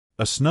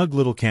A snug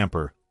little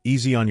camper,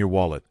 easy on your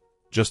wallet,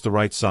 just the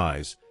right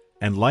size,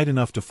 and light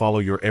enough to follow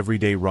your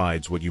everyday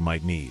rides what you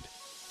might need.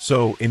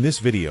 So, in this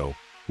video,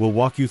 we'll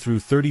walk you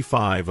through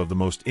 35 of the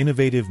most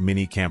innovative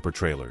mini camper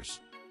trailers.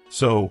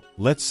 So,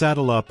 let's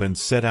saddle up and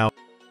set out.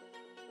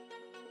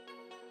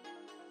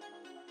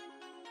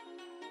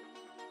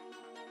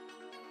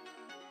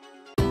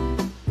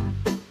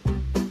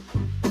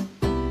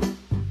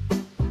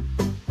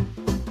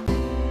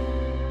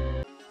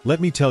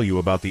 Let me tell you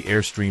about the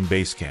Airstream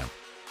Basecamp,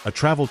 a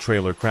travel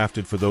trailer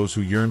crafted for those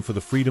who yearn for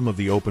the freedom of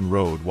the open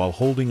road while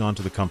holding on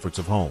to the comforts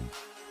of home.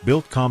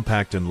 Built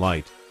compact and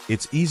light,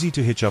 it's easy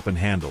to hitch up and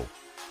handle,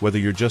 whether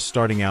you're just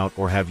starting out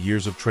or have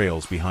years of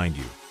trails behind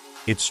you.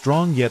 Its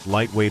strong yet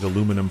lightweight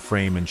aluminum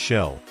frame and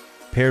shell,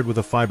 paired with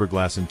a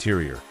fiberglass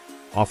interior,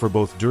 offer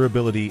both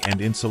durability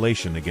and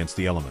insulation against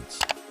the elements.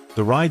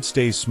 The ride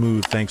stays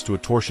smooth thanks to a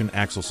torsion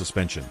axle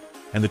suspension,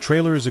 and the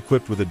trailer is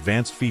equipped with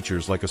advanced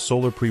features like a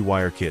solar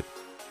pre-wire kit,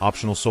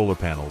 optional solar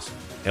panels,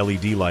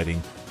 LED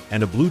lighting,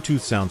 and a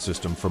Bluetooth sound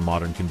system for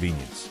modern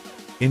convenience.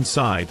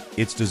 Inside,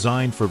 it's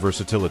designed for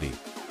versatility,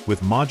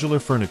 with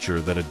modular furniture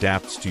that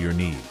adapts to your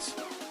needs.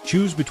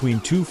 Choose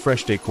between two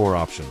fresh decor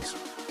options,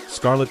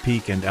 Scarlet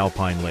Peak and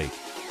Alpine Lake,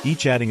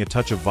 each adding a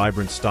touch of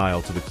vibrant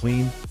style to the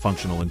clean,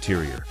 functional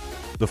interior.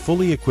 The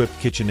fully equipped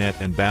kitchenette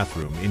and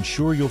bathroom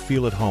ensure you'll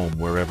feel at home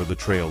wherever the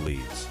trail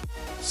leads.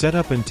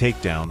 Setup and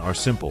takedown are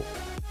simple,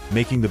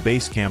 making the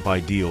Basecamp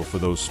ideal for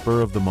those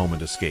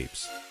spur-of-the-moment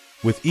escapes.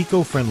 With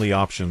eco-friendly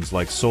options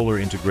like solar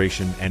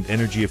integration and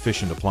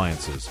energy-efficient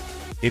appliances,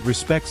 it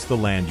respects the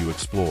land you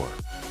explore.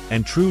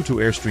 And true to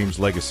Airstream's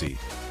legacy,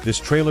 this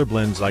trailer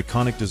blends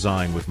iconic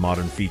design with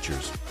modern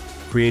features,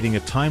 creating a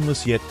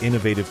timeless yet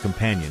innovative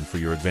companion for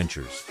your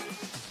adventures.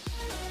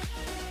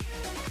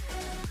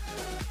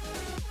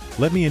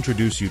 Let me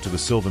introduce you to the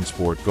Sylvan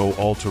Sport Go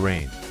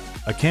All-Terrain,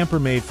 a camper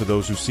made for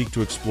those who seek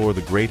to explore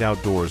the great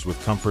outdoors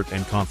with comfort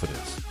and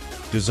confidence.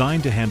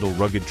 Designed to handle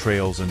rugged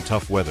trails and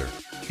tough weather,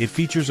 it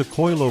features a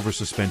coilover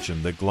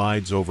suspension that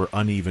glides over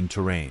uneven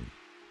terrain.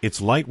 Its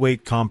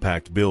lightweight,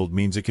 compact build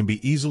means it can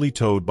be easily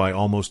towed by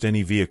almost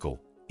any vehicle,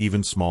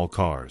 even small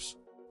cars.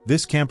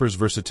 This camper's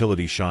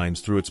versatility shines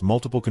through its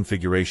multiple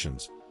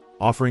configurations,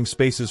 offering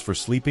spaces for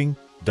sleeping,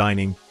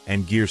 dining,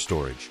 and gear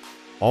storage,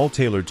 all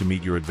tailored to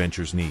meet your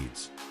adventure's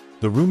needs.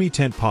 The roomy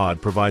tent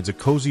pod provides a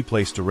cozy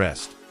place to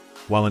rest,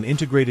 while an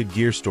integrated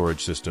gear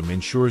storage system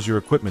ensures your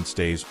equipment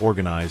stays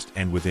organized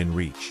and within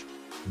reach.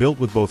 Built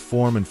with both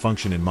form and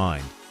function in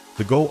mind,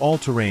 the Go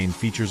All-Terrain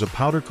features a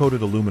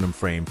powder-coated aluminum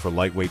frame for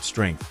lightweight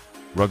strength,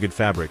 rugged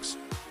fabrics,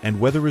 and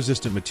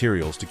weather-resistant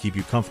materials to keep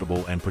you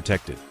comfortable and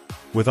protected.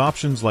 With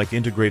options like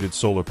integrated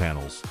solar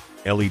panels,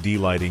 LED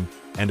lighting,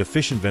 and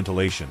efficient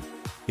ventilation,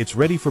 it's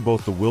ready for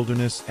both the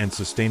wilderness and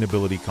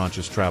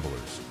sustainability-conscious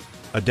travelers.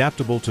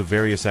 Adaptable to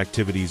various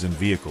activities and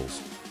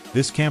vehicles,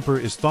 this camper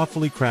is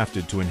thoughtfully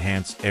crafted to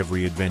enhance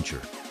every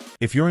adventure.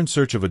 If you're in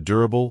search of a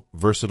durable,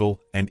 versatile,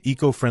 and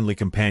eco-friendly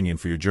companion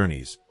for your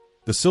journeys,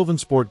 the Sylvan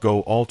Sport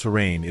Go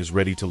All-Terrain is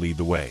ready to lead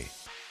the way.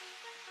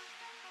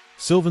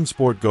 Sylvan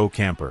Sport Go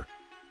Camper,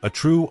 a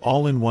true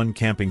all-in-one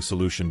camping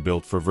solution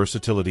built for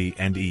versatility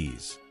and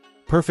ease.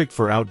 Perfect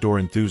for outdoor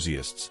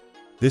enthusiasts,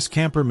 this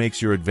camper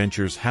makes your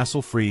adventures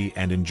hassle-free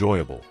and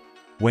enjoyable.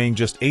 Weighing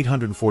just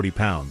 840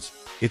 pounds,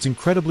 it's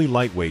incredibly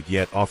lightweight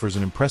yet offers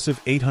an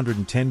impressive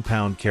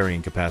 810-pound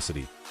carrying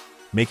capacity,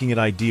 making it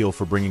ideal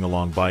for bringing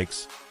along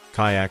bikes,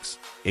 kayaks,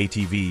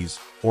 ATVs,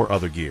 or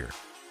other gear.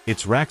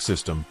 Its rack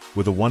system,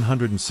 with a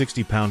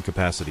 160-pound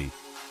capacity,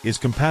 is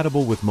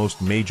compatible with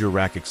most major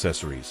rack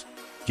accessories,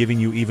 giving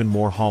you even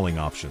more hauling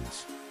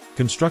options.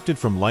 Constructed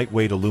from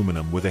lightweight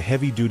aluminum with a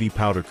heavy-duty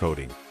powder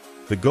coating,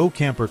 the Go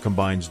Camper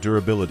combines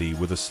durability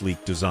with a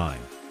sleek design.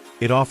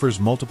 It offers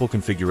multiple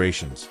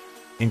configurations,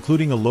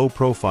 including a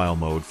low-profile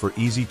mode for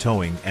easy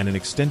towing and an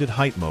extended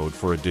height mode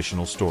for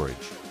additional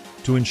storage.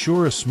 To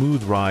ensure a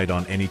smooth ride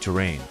on any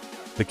terrain,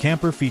 the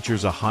camper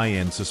features a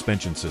high-end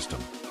suspension system.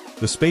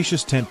 The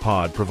spacious tent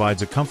pod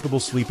provides a comfortable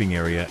sleeping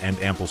area and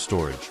ample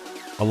storage,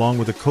 along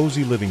with a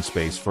cozy living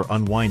space for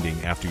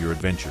unwinding after your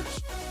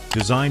adventures.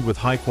 Designed with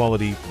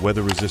high-quality,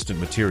 weather-resistant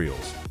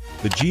materials,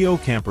 the Go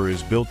Camper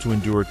is built to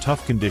endure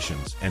tough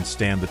conditions and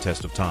stand the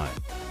test of time.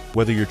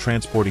 Whether you're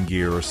transporting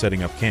gear or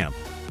setting up camp,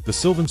 the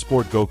Sylvan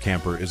Sport Go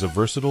Camper is a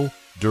versatile,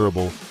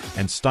 durable,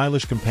 and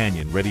stylish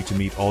companion ready to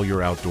meet all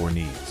your outdoor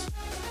needs.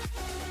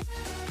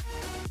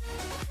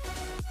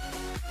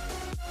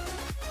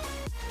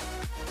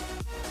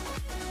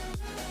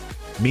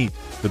 Meet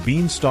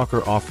the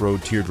Stalker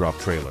Off-Road Teardrop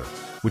Trailer,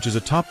 which is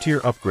a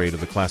top-tier upgrade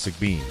of the classic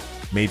Bean,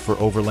 made for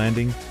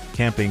overlanding,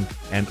 camping,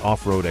 and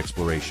off-road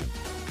exploration.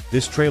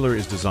 This trailer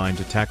is designed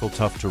to tackle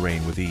tough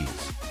terrain with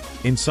ease.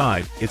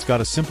 Inside, it's got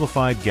a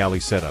simplified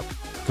galley setup,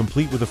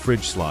 complete with a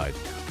fridge slide,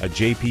 a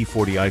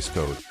JP40 ice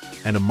code,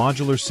 and a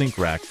modular sink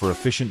rack for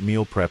efficient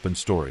meal prep and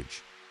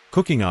storage.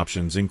 Cooking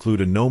options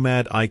include a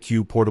Nomad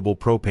IQ portable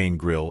propane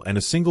grill and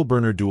a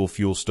single-burner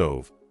dual-fuel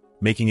stove,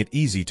 making it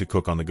easy to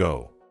cook on the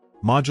go.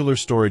 Modular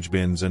storage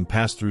bins and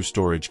pass-through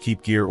storage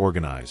keep gear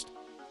organized,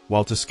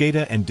 while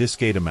Tascada and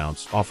Discada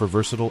mounts offer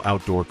versatile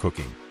outdoor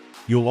cooking.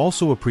 You'll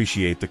also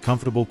appreciate the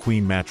comfortable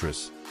queen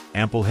mattress,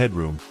 ample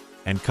headroom,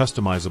 and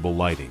customizable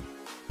lighting.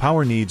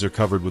 Power needs are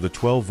covered with a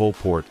 12-volt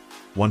port,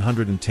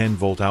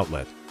 110-volt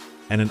outlet,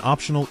 and an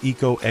optional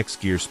Eco X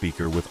gear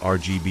speaker with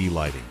RGB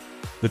lighting.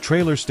 The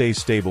trailer stays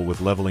stable with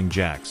leveling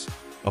jacks,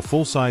 a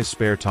full-size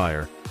spare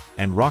tire,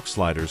 and rock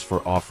sliders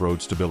for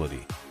off-road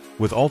stability.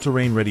 With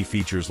all-terrain ready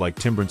features like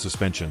Timbren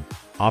suspension,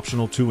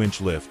 optional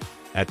 2-inch lift,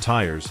 at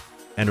tires,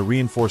 and a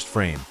reinforced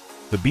frame,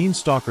 the Bean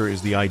Stalker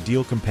is the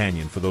ideal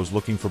companion for those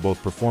looking for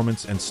both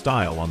performance and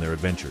style on their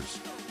adventures.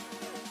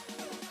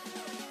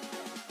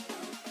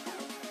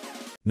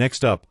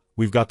 Next up,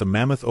 we've got the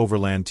Mammoth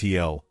Overland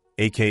TL,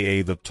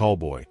 aka the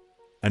Tallboy,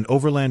 an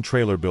overland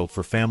trailer built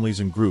for families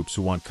and groups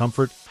who want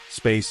comfort,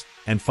 space,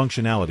 and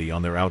functionality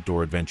on their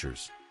outdoor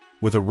adventures.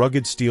 With a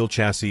rugged steel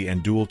chassis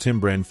and dual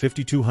Timbren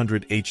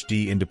 5200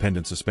 HD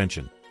independent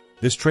suspension,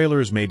 this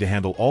trailer is made to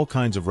handle all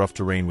kinds of rough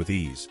terrain with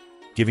ease,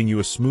 giving you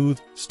a smooth,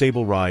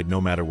 stable ride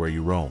no matter where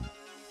you roam.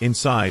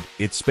 Inside,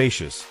 it's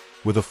spacious,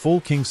 with a full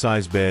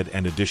king-size bed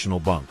and additional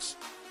bunks,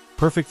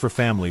 perfect for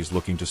families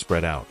looking to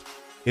spread out.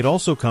 It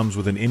also comes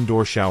with an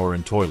indoor shower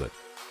and toilet.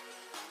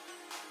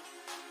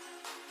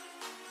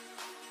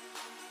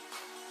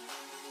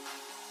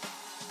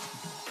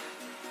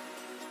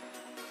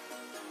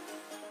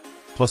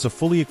 Plus a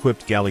fully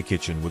equipped galley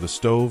kitchen with a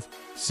stove,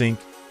 sink,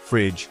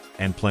 fridge,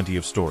 and plenty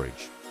of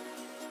storage.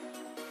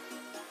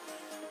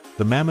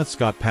 The Mammoth's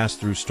got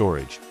pass-through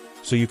storage,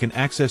 so you can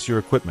access your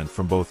equipment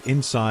from both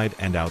inside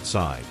and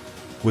outside.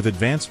 With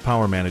advanced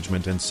power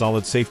management and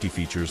solid safety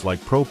features like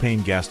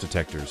propane gas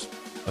detectors,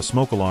 a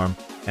smoke alarm,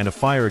 and a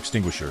fire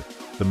extinguisher,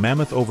 the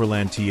Mammoth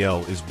Overland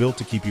TL is built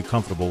to keep you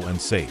comfortable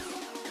and safe.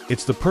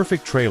 It's the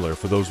perfect trailer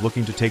for those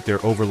looking to take their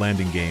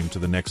overlanding game to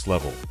the next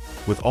level,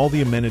 with all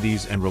the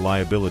amenities and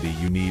reliability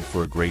you need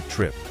for a great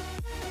trip.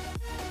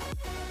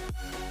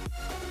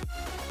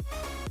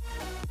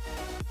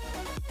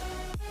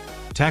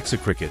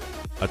 Taxa Cricket,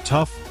 a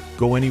tough,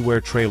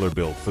 go-anywhere trailer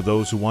built for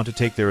those who want to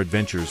take their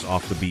adventures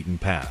off the beaten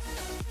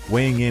path.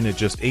 Weighing in at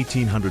just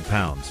 1,800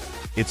 pounds,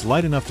 it's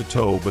light enough to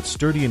tow but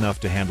sturdy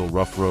enough to handle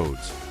rough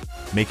roads,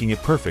 making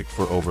it perfect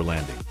for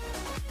overlanding.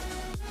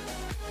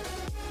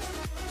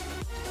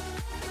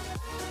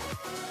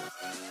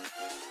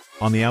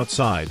 On the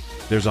outside,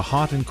 there's a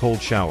hot and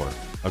cold shower,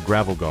 a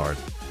gravel guard,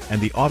 and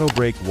the auto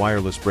brake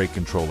wireless brake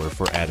controller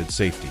for added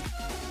safety.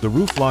 The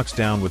roof locks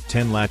down with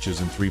 10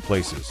 latches in 3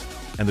 places,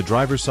 and the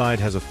driver's side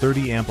has a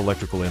 30-amp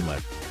electrical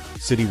inlet,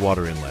 city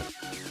water inlet,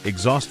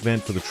 exhaust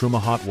vent for the Truma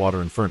hot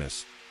water and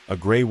furnace, a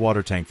gray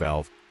water tank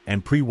valve,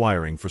 and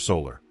pre-wiring for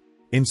solar.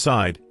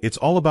 Inside, it's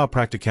all about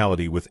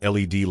practicality with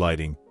LED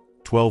lighting,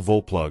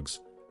 12-volt plugs,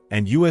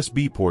 and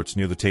USB ports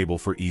near the table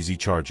for easy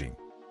charging.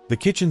 The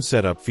kitchen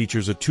setup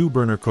features a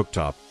 2-burner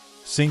cooktop,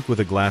 sink with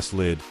a glass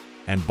lid,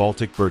 and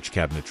Baltic birch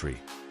cabinetry.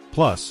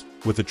 Plus,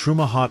 with the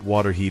Truma hot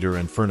water heater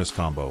and furnace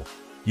combo,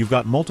 you've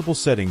got multiple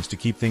settings to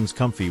keep things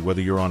comfy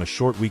whether you're on a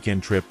short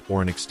weekend trip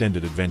or an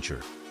extended adventure.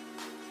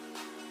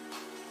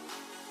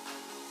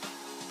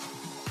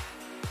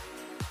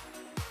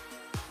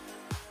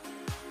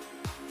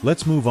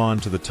 Let's move on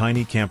to the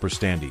tiny camper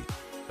Standy,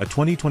 a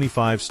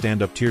 2025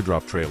 stand-up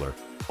teardrop trailer,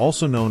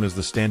 also known as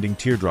the Standing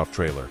Teardrop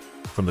Trailer,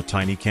 from the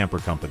Tiny Camper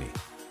Company.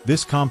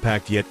 This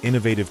compact yet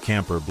innovative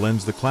camper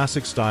blends the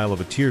classic style of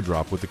a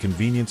teardrop with the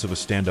convenience of a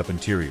stand-up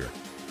interior,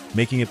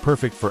 making it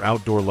perfect for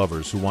outdoor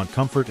lovers who want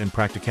comfort and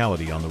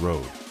practicality on the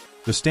road.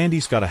 The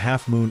Standy's got a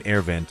half-moon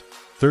air vent,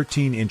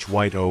 13-inch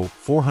white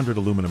 400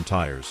 aluminum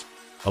tires,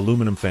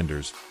 aluminum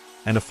fenders,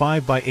 and a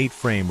 5x8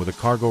 frame with a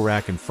cargo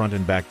rack and front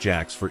and back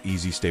jacks for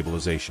easy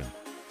stabilization.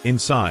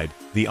 Inside,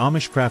 the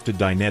Amish-crafted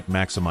dinette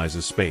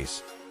maximizes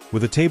space,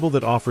 with a table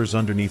that offers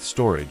underneath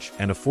storage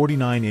and a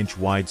 49-inch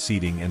wide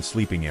seating and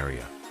sleeping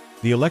area.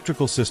 The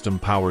electrical system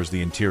powers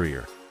the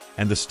interior,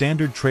 and the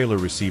standard trailer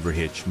receiver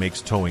hitch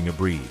makes towing a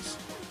breeze.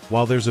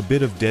 While there's a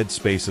bit of dead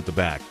space at the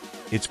back,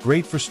 it's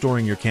great for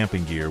storing your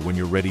camping gear when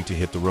you're ready to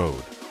hit the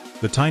road.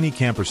 The Tiny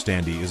Camper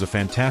Standy is a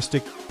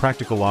fantastic,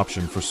 practical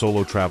option for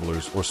solo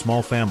travelers or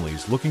small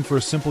families looking for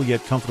a simple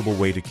yet comfortable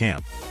way to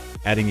camp,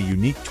 adding a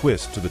unique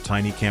twist to the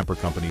Tiny Camper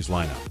Company's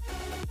lineup.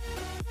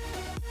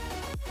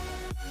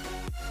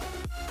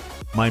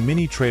 My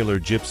mini trailer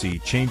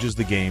Gypsy changes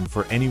the game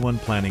for anyone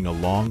planning a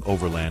long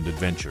overland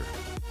adventure.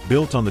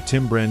 Built on the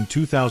Timbren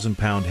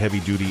 2,000-pound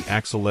heavy-duty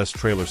axle-less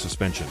trailer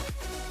suspension,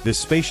 this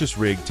spacious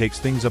rig takes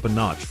things up a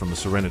notch from the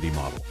Serenity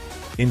model.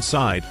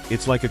 Inside,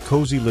 it's like a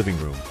cozy living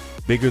room,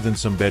 bigger than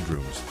some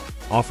bedrooms,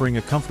 offering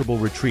a comfortable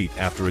retreat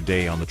after a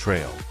day on the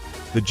trail.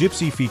 The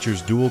Gypsy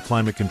features dual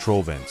climate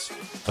control vents,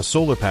 a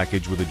solar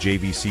package with a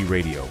JVC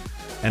radio,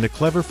 and a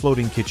clever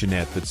floating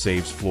kitchenette that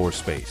saves floor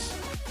space.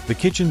 The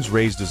kitchen's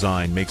raised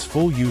design makes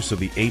full use of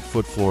the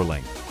 8-foot floor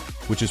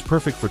length, which is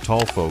perfect for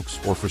tall folks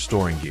or for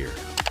storing gear.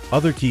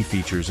 Other key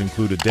features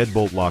include a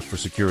deadbolt lock for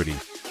security,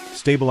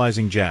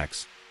 stabilizing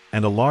jacks,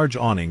 and a large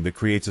awning that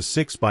creates a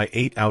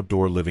 6x8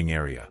 outdoor living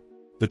area.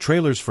 The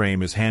trailer's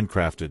frame is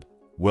handcrafted,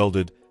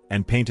 welded,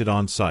 and painted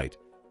on site,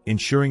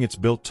 ensuring it's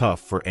built tough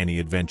for any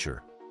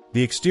adventure.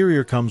 The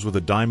exterior comes with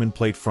a diamond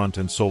plate front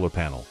and solar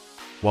panel,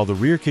 while the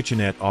rear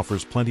kitchenette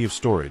offers plenty of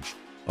storage,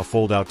 a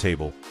fold-out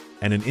table,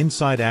 and an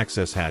inside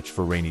access hatch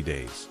for rainy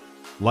days.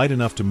 Light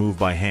enough to move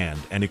by hand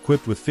and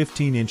equipped with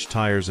 15-inch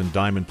tires and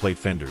diamond plate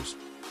fenders,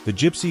 the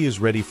Gypsy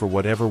is ready for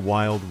whatever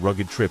wild,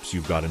 rugged trips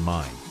you've got in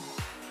mind.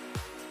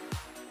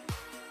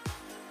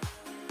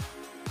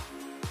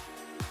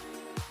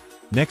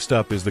 Next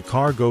up is the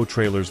Car-Go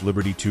Trailer's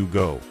Liberty 2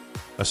 Go,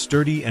 a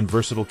sturdy and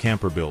versatile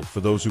camper built for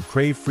those who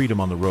crave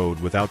freedom on the road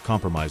without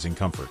compromising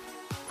comfort.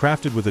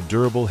 Crafted with a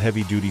durable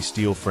heavy-duty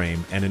steel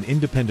frame and an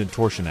independent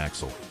torsion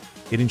axle,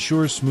 it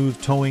ensures smooth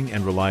towing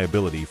and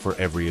reliability for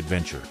every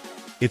adventure.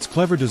 Its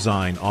clever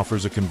design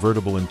offers a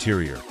convertible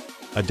interior,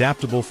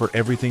 adaptable for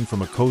everything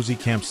from a cozy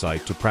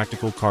campsite to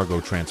practical cargo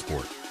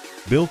transport.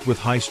 Built with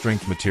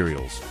high-strength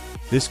materials,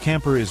 this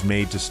camper is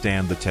made to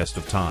stand the test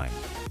of time.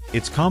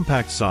 Its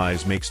compact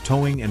size makes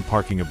towing and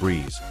parking a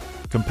breeze,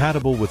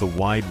 compatible with a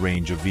wide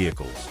range of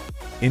vehicles.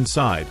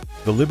 Inside,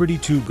 the Liberty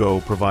 2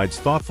 Go provides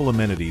thoughtful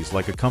amenities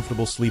like a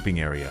comfortable sleeping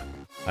area,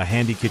 a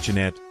handy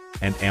kitchenette,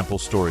 and ample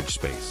storage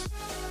space.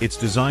 It's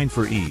designed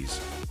for ease,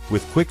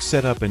 with quick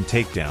setup and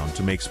takedown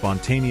to make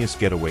spontaneous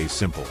getaways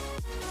simple.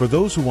 For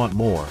those who want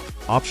more,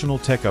 optional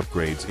tech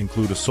upgrades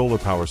include a solar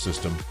power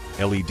system,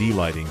 LED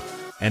lighting,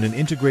 and an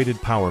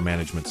integrated power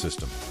management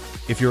system.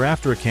 If you're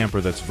after a camper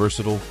that's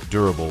versatile,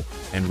 durable,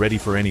 and ready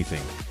for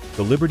anything,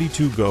 the Liberty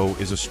 2 Go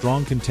is a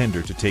strong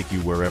contender to take you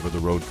wherever the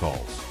road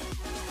calls.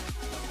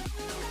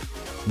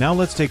 Now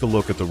let's take a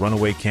look at the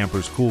Runaway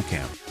Camper's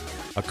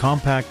CoolCamp, a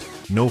compact,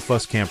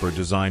 no-fuss camper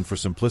designed for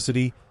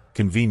simplicity,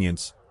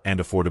 convenience, and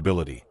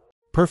affordability.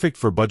 Perfect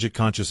for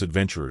budget-conscious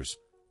adventurers,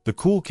 the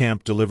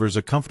CoolCamp delivers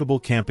a comfortable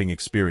camping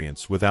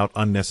experience without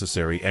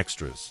unnecessary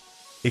extras.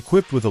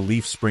 Equipped with a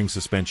leaf spring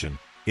suspension,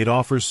 it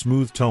offers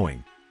smooth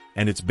towing,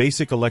 and its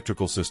basic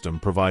electrical system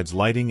provides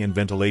lighting and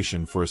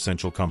ventilation for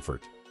essential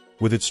comfort.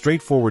 With its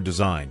straightforward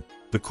design,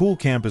 the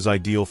CoolCamp is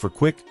ideal for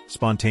quick,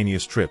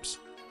 spontaneous trips,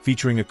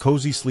 featuring a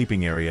cozy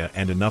sleeping area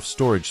and enough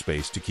storage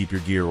space to keep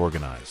your gear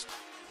organized.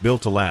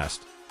 Built to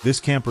last, this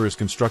camper is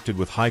constructed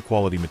with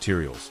high-quality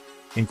materials,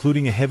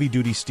 including a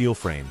heavy-duty steel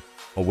frame,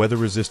 a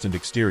weather-resistant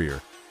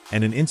exterior,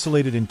 and an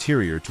insulated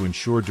interior to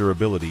ensure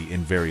durability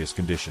in various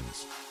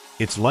conditions.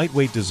 Its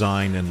lightweight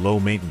design and low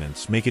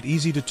maintenance make it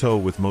easy to tow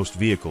with most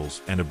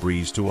vehicles and a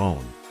breeze to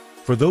own.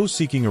 For those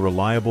seeking a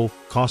reliable,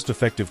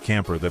 cost-effective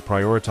camper that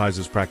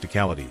prioritizes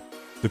practicality,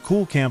 the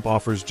CoolCamp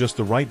offers just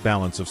the right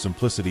balance of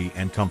simplicity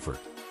and comfort.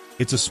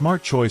 It's a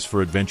smart choice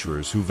for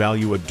adventurers who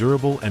value a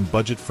durable and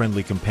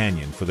budget-friendly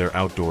companion for their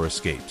outdoor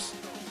escapes.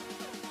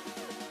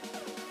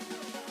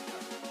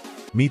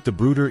 Meet the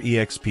Bruder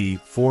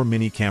EXP-4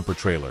 Mini Camper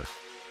Trailer,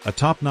 a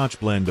top-notch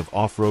blend of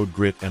off-road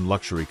grit and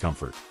luxury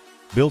comfort.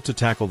 Built to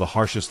tackle the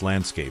harshest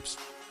landscapes,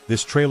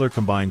 this trailer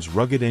combines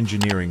rugged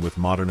engineering with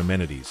modern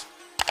amenities,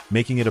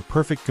 making it a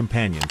perfect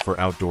companion for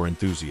outdoor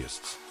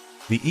enthusiasts.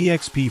 The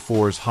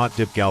EXP-4's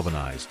hot-dip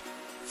galvanized,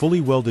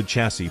 fully welded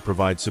chassis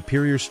provides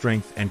superior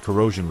strength and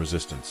corrosion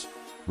resistance,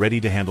 ready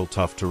to handle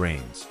tough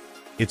terrains.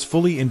 Its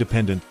fully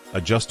independent,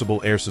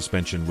 adjustable air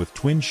suspension with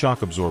twin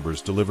shock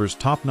absorbers delivers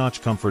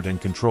top-notch comfort and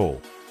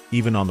control,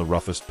 even on the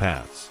roughest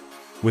paths.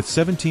 With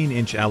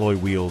 17-inch alloy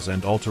wheels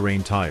and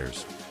all-terrain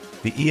tires,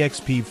 the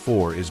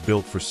EXP-4 is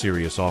built for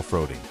serious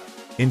off-roading.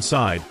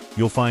 Inside,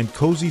 you'll find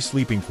cozy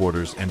sleeping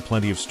quarters and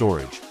plenty of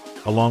storage,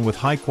 along with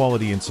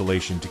high-quality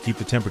insulation to keep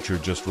the temperature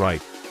just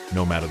right,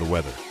 no matter the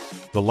weather.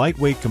 The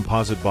lightweight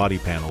composite body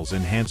panels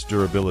enhance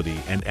durability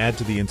and add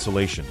to the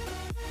insulation,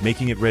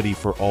 making it ready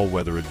for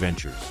all-weather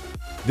adventures.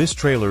 This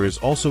trailer is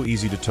also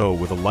easy to tow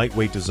with a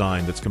lightweight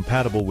design that's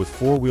compatible with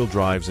four-wheel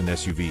drives and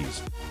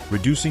SUVs,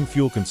 reducing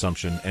fuel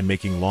consumption and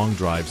making long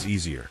drives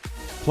easier.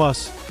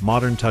 Plus,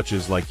 modern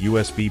touches like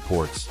USB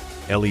ports,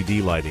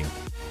 LED lighting,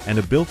 and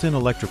a built-in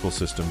electrical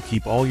system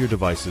keep all your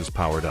devices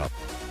powered up.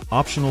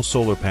 Optional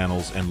solar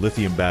panels and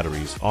lithium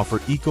batteries offer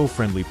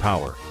eco-friendly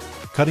power,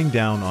 cutting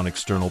down on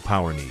external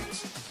power needs.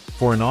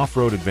 For an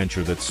off-road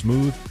adventure that's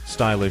smooth,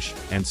 stylish,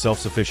 and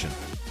self-sufficient,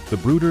 the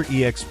Bruder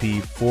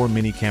EXP-4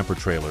 Mini Camper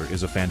Trailer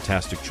is a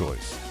fantastic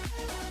choice.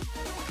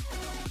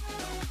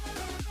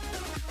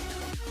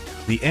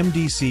 The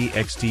MDC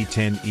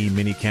XT10E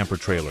Mini Camper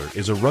Trailer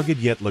is a rugged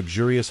yet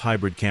luxurious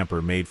hybrid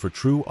camper made for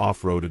true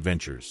off-road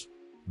adventures.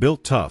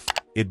 Built tough,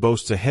 it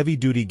boasts a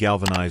heavy-duty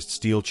galvanized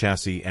steel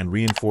chassis and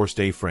reinforced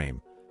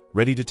A-frame,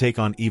 ready to take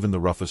on even the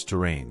roughest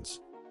terrains.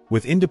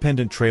 With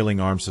independent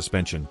trailing arm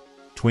suspension,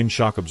 twin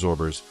shock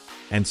absorbers,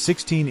 and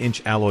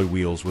 16-inch alloy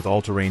wheels with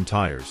all-terrain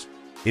tires,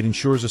 it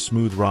ensures a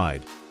smooth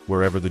ride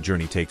wherever the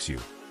journey takes you.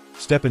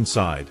 Step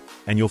inside,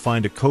 and you'll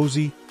find a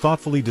cozy,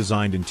 thoughtfully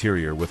designed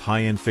interior with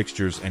high-end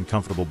fixtures and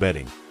comfortable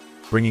bedding,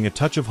 bringing a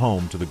touch of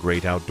home to the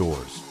great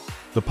outdoors.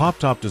 The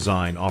pop-top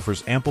design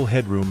offers ample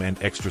headroom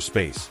and extra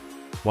space,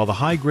 while the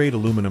high-grade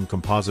aluminum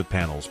composite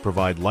panels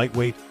provide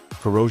lightweight,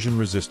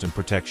 corrosion-resistant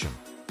protection.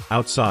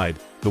 Outside,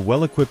 the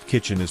well-equipped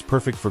kitchen is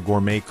perfect for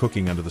gourmet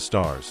cooking under the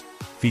stars,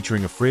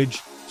 featuring a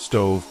fridge,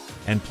 stove,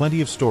 and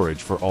plenty of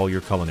storage for all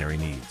your culinary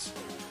needs.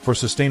 For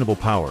sustainable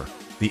power,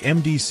 The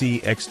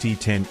MDC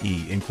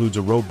XT10E includes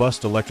a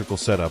robust electrical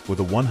setup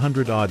with a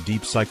 100-odd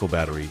deep cycle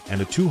battery and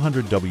a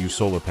 200W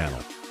solar panel,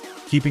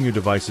 keeping your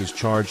devices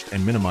charged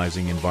and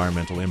minimizing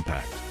environmental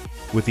impact.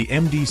 With the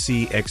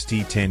MDC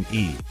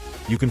XT10E,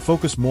 you can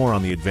focus more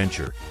on the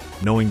adventure,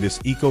 knowing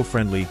this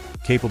eco-friendly,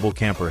 capable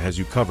camper has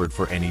you covered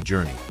for any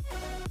journey.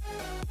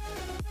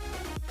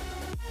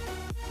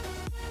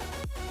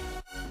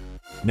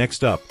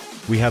 Next up,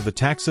 we have the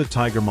Taxa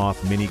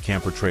Tigermoth Mini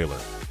Camper Trailer,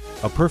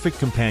 a perfect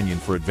companion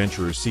for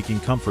adventurers seeking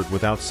comfort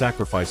without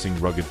sacrificing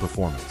rugged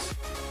performance.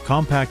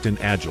 Compact and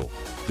agile,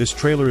 this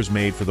trailer is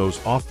made for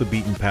those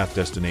off-the-beaten-path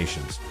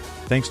destinations,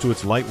 thanks to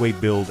its lightweight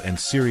build and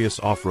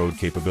serious off-road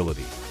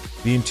capability.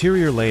 The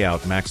interior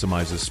layout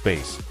maximizes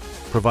space,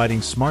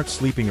 providing smart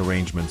sleeping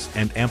arrangements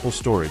and ample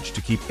storage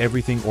to keep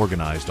everything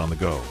organized on the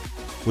go.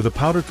 With a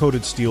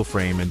powder-coated steel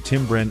frame and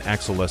Timbren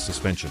axle-less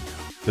suspension,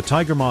 the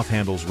Tigermoth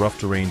handles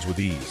rough terrains with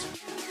ease,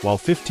 while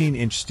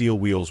 15-inch steel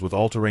wheels with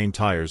all-terrain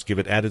tires give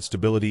it added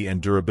stability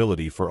and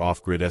durability for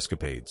off-grid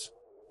escapades.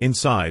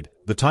 Inside,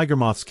 the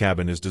Tigermoth's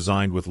cabin is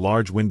designed with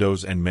large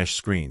windows and mesh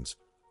screens,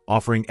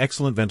 offering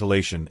excellent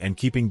ventilation and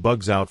keeping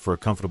bugs out for a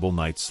comfortable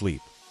night's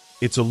sleep.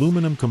 Its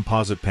aluminum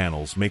composite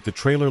panels make the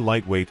trailer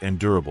lightweight and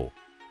durable,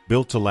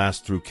 built to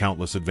last through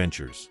countless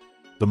adventures.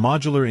 The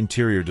modular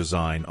interior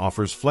design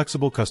offers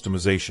flexible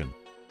customization,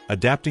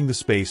 adapting the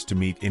space to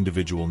meet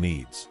individual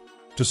needs.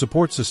 To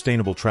support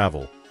sustainable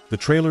travel, the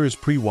trailer is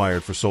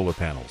pre-wired for solar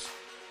panels,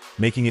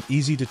 making it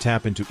easy to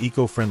tap into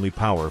eco-friendly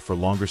power for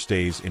longer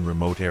stays in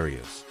remote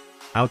areas.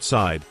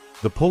 Outside,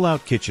 the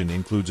pull-out kitchen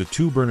includes a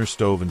 2-burner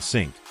stove and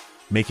sink,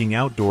 making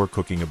outdoor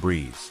cooking a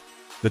breeze.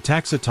 The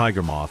Taxa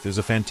Tigermoth is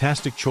a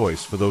fantastic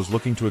choice for those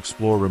looking to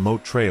explore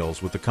remote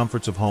trails with the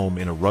comforts of home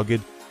in a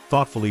rugged,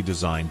 thoughtfully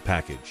designed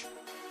package.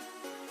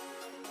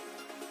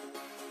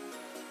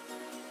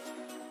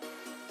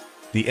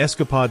 The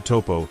Escapod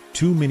TOPO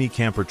 2 Mini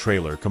Camper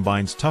Trailer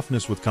combines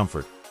toughness with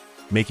comfort,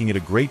 making it a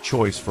great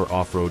choice for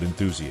off-road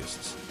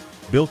enthusiasts.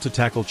 Built to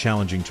tackle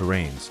challenging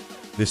terrains,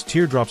 this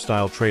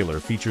teardrop-style trailer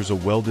features a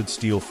welded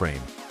steel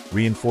frame,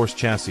 reinforced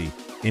chassis,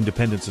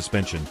 independent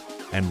suspension,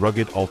 and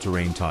rugged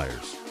all-terrain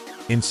tires.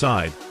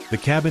 Inside, the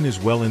cabin is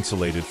well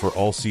insulated for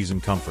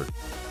all-season comfort,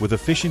 with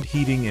efficient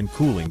heating and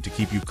cooling to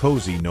keep you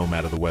cozy no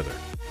matter the weather.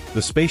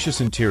 The spacious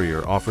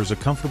interior offers a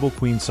comfortable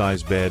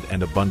queen-size bed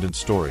and abundant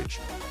storage,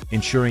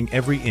 ensuring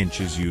every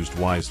inch is used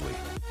wisely.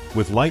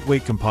 With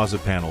lightweight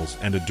composite panels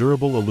and a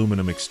durable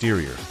aluminum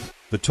exterior,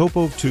 the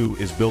TOPO 2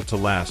 is built to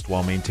last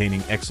while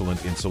maintaining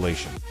excellent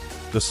insulation.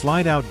 The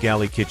slide-out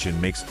galley kitchen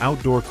makes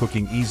outdoor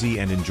cooking easy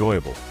and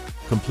enjoyable,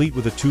 complete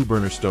with a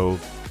 2-burner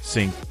stove,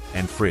 sink,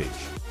 and fridge.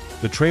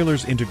 The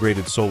trailer's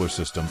integrated solar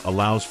system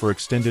allows for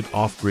extended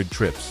off-grid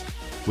trips,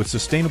 with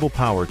sustainable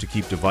power to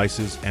keep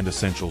devices and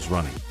essentials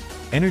running.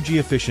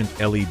 Energy-efficient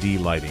LED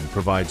lighting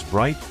provides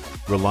bright,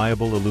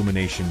 reliable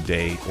illumination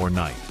day or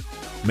night.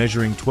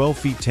 Measuring 12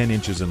 feet 10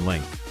 inches in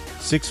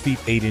length, 6 feet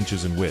 8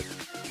 inches in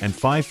width, and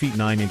 5 feet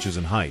 9 inches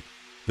in height,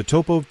 the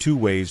TOPO 2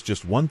 weighs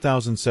just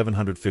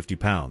 1,750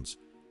 pounds,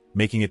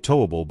 making it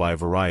towable by a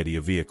variety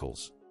of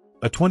vehicles.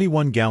 A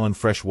 21-gallon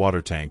fresh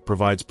water tank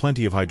provides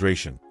plenty of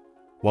hydration,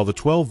 while the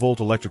 12-volt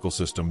electrical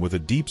system with a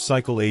deep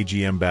cycle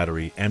AGM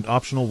battery and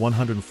optional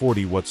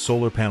 140-watt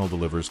solar panel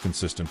delivers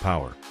consistent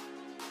power.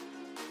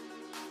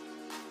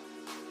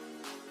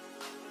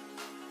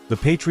 The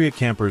Patriot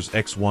Campers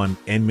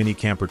X1N Mini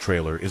Camper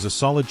Trailer is a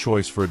solid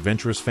choice for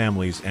adventurous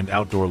families and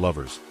outdoor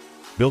lovers,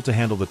 built to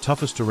handle the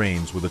toughest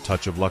terrains with a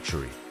touch of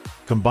luxury.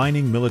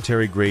 Combining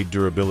military-grade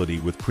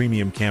durability with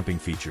premium camping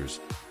features,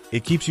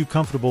 it keeps you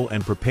comfortable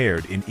and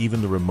prepared in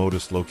even the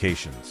remotest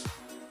locations.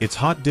 Its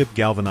hot-dip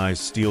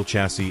galvanized steel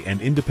chassis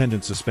and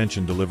independent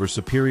suspension deliver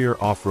superior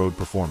off-road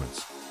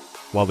performance,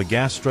 while the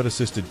gas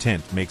strut-assisted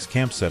tent makes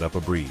camp setup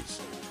a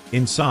breeze.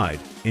 Inside,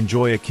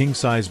 enjoy a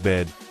king-size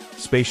bed,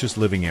 spacious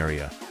living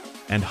area,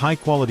 and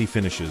high-quality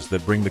finishes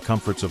that bring the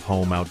comforts of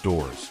home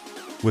outdoors.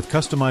 With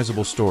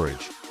customizable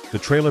storage, the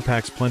trailer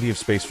packs plenty of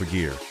space for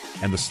gear,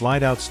 and the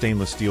slide-out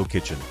stainless steel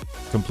kitchen,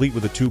 complete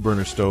with a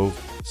 2-burner stove,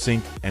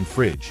 sink, and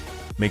fridge,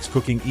 makes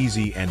cooking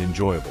easy and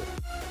enjoyable.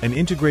 An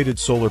integrated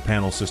solar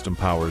panel system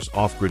powers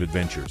off-grid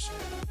adventures,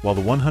 while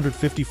the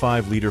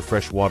 155-liter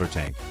fresh water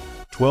tank,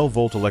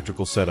 12-volt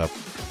electrical setup,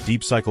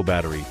 deep cycle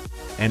battery,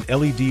 and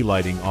LED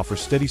lighting offer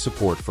steady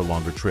support for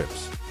longer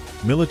trips.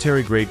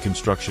 Military-grade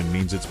construction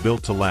means it's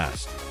built to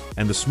last,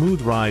 and the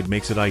smooth ride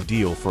makes it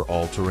ideal for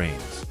all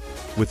terrains.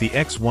 With the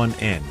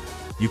X1N,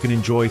 you can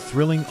enjoy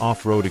thrilling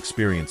off-road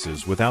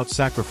experiences without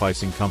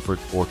sacrificing comfort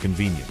or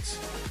convenience.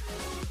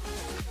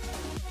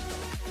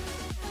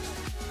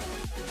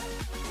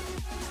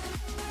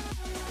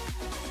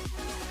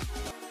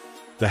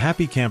 The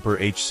Happy Camper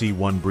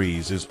HC1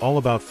 Breeze is all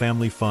about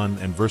family fun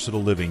and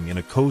versatile living in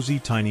a cozy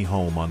tiny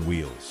home on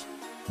wheels.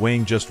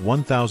 Weighing just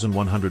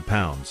 1,100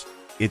 pounds,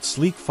 its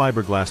sleek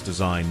fiberglass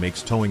design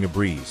makes towing a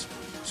breeze,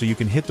 so you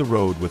can hit the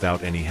road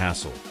without any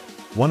hassle.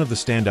 One of the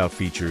standout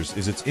features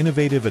is its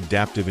innovative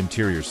adaptive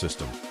interior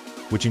system,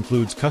 which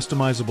includes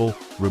customizable,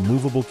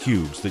 removable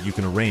cubes that you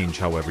can arrange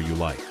however you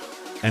like.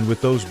 And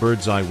with those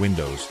bird's-eye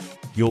windows,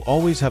 you'll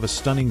always have a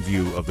stunning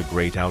view of the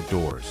great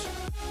outdoors.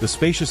 The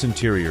spacious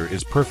interior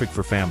is perfect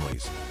for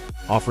families,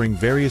 offering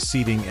various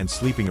seating and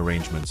sleeping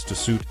arrangements to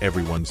suit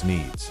everyone's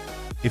needs.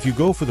 If you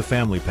go for the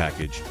family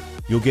package,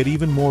 you'll get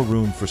even more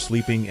room for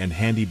sleeping and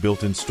handy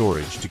built-in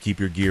storage to keep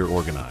your gear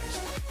organized.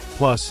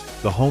 Plus,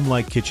 the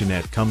home-like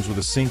kitchenette comes with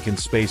a sink and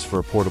space for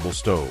a portable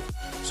stove,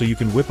 so you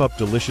can whip up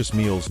delicious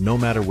meals no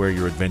matter where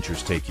your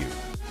adventures take you.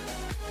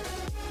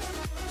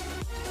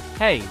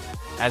 Hey,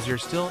 as you're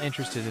still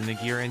interested in the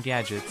gear and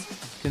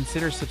gadgets,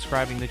 consider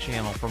subscribing the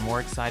channel for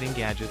more exciting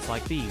gadgets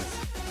like these.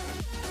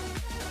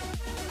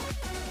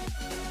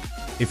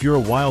 If you're a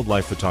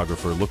wildlife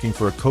photographer looking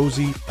for a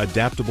cozy,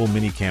 adaptable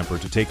mini camper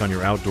to take on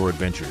your outdoor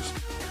adventures,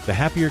 the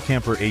Happier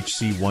Camper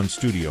HC1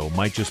 Studio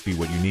might just be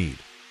what you need.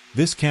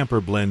 This camper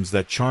blends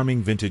that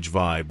charming vintage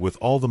vibe with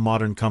all the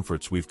modern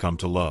comforts we've come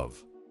to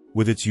love.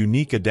 With its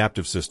unique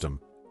adaptive system,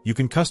 you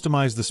can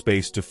customize the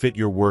space to fit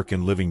your work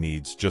and living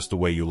needs just the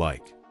way you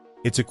like.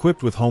 It's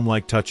equipped with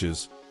home-like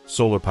touches,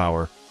 solar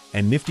power,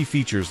 and nifty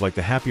features like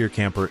the Happier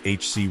Camper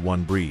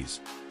HC1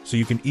 Breeze, so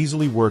you can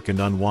easily work and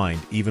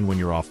unwind even when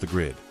you're off the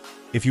grid.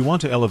 If you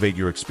want to elevate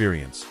your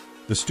experience,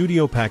 the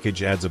Studio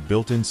package adds a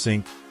built-in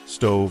sink,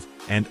 stove,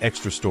 and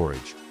extra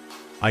storage.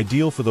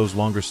 Ideal for those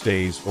longer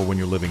stays or when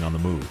you're living on the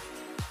move.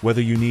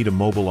 Whether you need a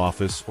mobile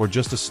office or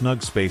just a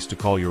snug space to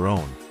call your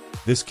own,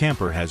 this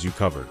camper has you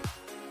covered.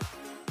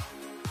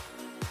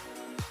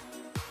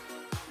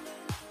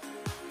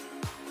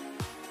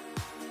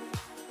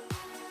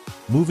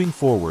 Moving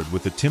forward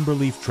with the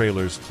Timberleaf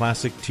Trailer's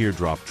classic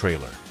teardrop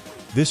trailer.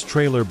 This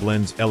trailer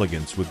blends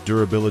elegance with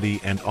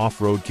durability and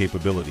off-road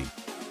capability,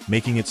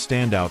 making it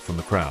stand out from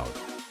the crowd.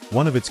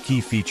 One of its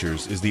key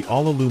features is the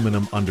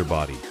all-aluminum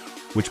underbody,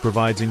 which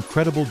provides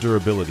incredible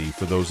durability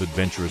for those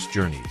adventurous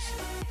journeys.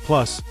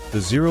 Plus,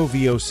 the zero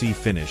VOC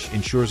finish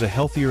ensures a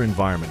healthier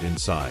environment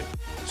inside,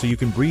 so you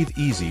can breathe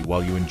easy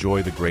while you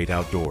enjoy the great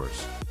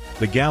outdoors.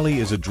 The galley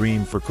is a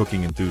dream for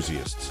cooking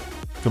enthusiasts,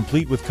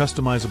 complete with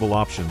customizable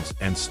options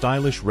and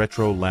stylish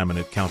retro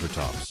laminate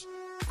countertops.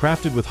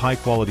 Crafted with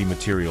high-quality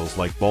materials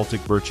like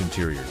Baltic birch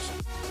interiors,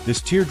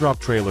 this teardrop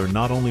trailer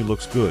not only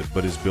looks good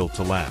but is built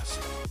to last.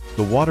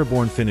 The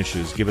waterborne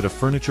finishes give it a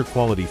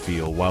furniture-quality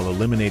feel while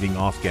eliminating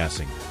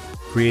off-gassing,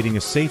 creating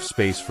a safe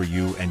space for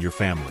you and your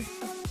family.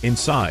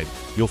 Inside,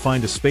 you'll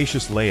find a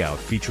spacious layout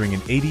featuring an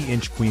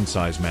 80-inch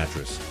queen-size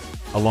mattress,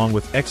 along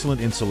with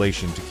excellent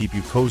insulation to keep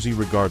you cozy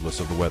regardless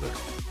of the weather.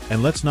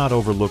 And let's not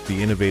overlook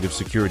the innovative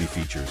security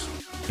features,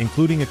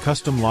 including a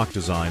custom lock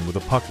design with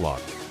a puck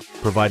lock,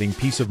 providing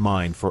peace of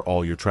mind for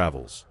all your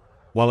travels.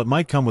 While it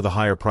might come with a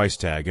higher price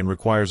tag and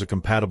requires a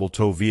compatible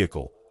tow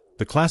vehicle,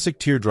 the classic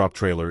teardrop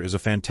trailer is a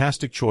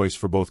fantastic choice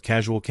for both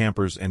casual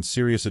campers and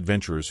serious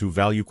adventurers who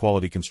value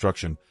quality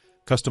construction,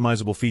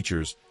 customizable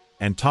features,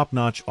 and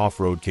top-notch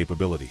off-road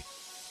capability.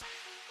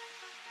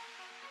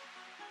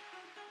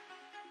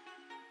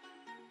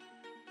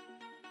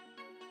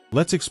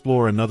 Let's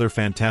explore another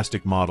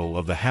fantastic model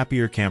of the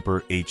Happier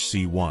Camper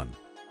HC1.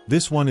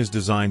 This one is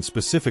designed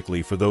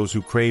specifically for those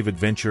who crave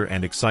adventure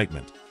and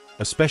excitement,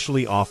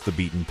 especially off the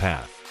beaten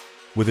path.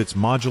 With its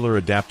modular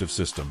adaptive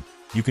system,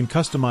 you can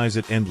customize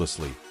it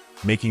endlessly,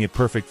 making it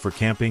perfect for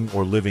camping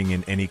or living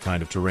in any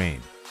kind of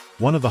terrain.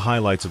 One of the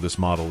highlights of this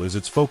model is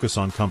its focus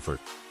on comfort.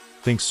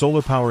 Think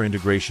solar power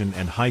integration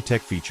and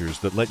high-tech features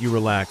that let you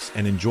relax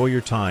and enjoy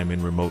your time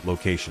in remote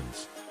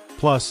locations.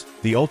 Plus,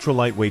 the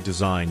ultra-lightweight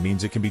design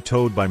means it can be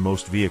towed by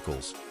most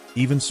vehicles,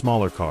 even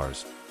smaller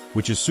cars,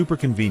 which is super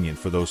convenient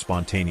for those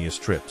spontaneous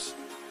trips.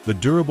 The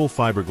durable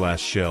fiberglass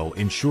shell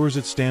ensures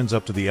it stands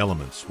up to the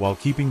elements while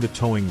keeping the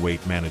towing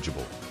weight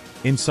manageable.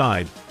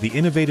 Inside, the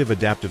innovative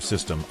adaptive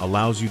system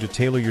allows you to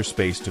tailor your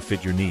space to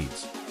fit your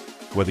needs.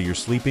 Whether you're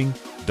sleeping,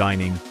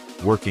 dining,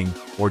 working,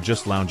 or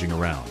just lounging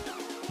around,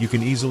 you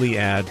can easily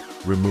add,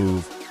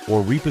 remove,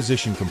 or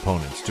reposition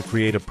components to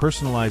create a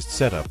personalized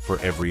setup for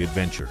every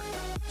adventure.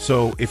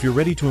 So, if you're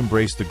ready to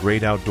embrace the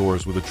great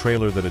outdoors with a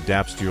trailer that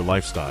adapts to your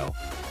lifestyle,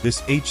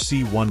 this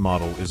HC1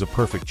 model is a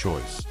perfect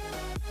choice.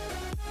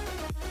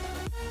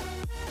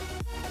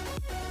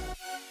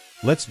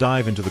 Let's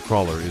dive into the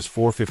Crawler is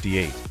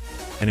 458,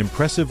 an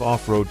impressive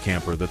off-road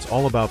camper that's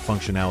all about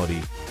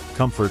functionality,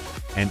 comfort,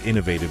 and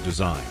innovative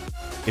design.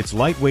 Its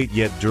lightweight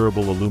yet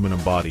durable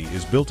aluminum body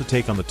is built to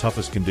take on the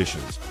toughest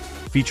conditions,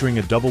 featuring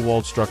a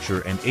double-walled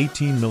structure and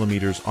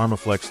 18mm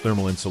Armaflex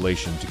thermal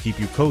insulation to keep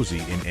you cozy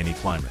in any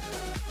climate.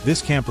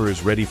 This camper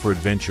is ready for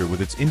adventure with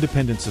its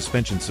independent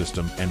suspension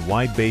system and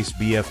wide-base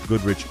BF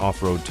Goodrich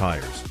off-road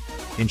tires,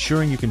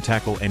 ensuring you can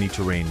tackle any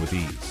terrain with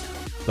ease.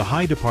 The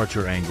high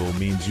departure angle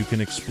means you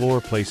can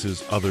explore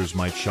places others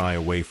might shy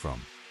away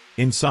from.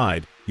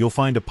 Inside, you'll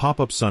find a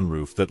pop-up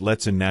sunroof that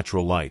lets in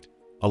natural light,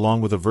 along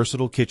with a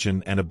versatile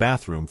kitchen and a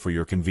bathroom for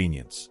your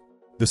convenience.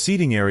 The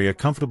seating area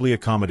comfortably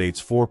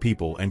accommodates 4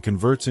 people and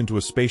converts into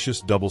a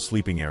spacious double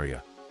sleeping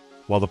area,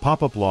 while the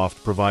pop-up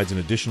loft provides an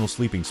additional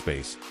sleeping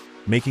space,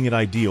 making it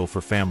ideal for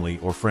family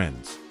or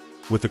friends.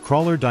 With the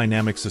Crawler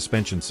dynamic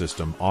suspension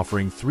system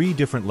offering 3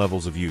 different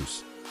levels of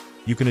use,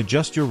 you can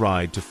adjust your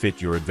ride to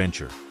fit your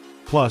adventure.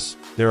 Plus,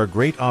 there are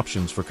great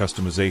options for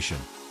customization,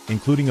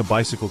 including a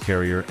bicycle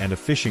carrier and a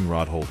fishing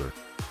rod holder,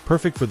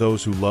 perfect for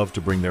those who love to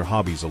bring their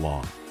hobbies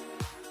along.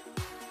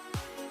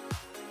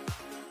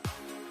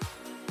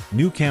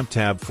 nuCamp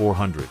Tab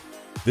 400.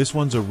 This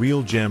one's a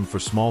real gem for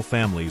small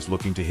families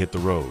looking to hit the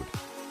road.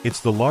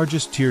 It's the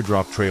largest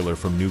teardrop trailer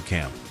from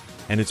nuCamp,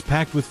 and it's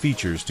packed with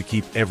features to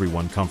keep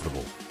everyone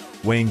comfortable.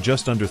 Weighing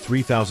just under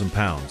 3,000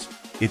 pounds,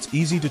 it's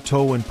easy to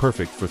tow and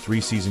perfect for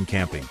 3-season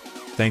camping,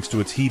 thanks to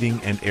its heating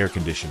and air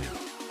conditioning.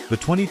 The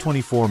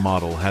 2024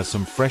 model has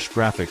some fresh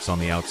graphics on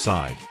the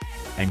outside.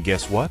 And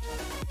guess what?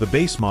 The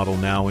base model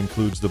now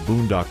includes the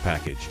Boondock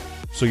package,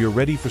 so you're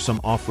ready for some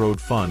off-road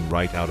fun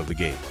right out of the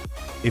gate.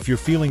 If you're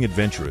feeling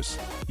adventurous,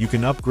 you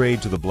can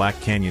upgrade to the Black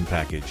Canyon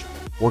package,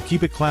 or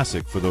keep it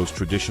classic for those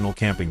traditional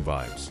camping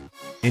vibes.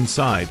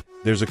 Inside,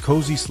 there's a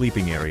cozy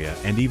sleeping area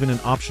and even an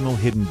optional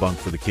hidden bunk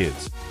for the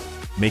kids,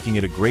 making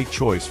it a great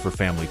choice for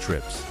family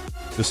trips.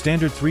 The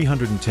standard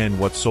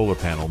 310-watt solar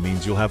panel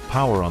means you'll have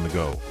power on the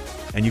go,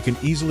 and you can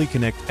easily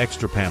connect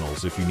extra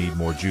panels if you need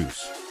more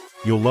juice.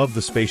 You'll love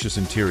the spacious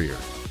interior,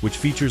 which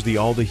features the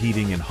Alda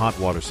heating and hot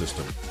water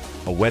system,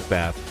 a wet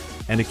bath,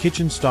 and a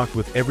kitchen stocked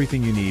with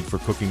everything you need for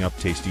cooking up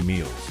tasty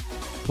meals.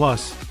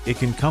 Plus, it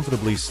can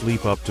comfortably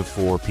sleep up to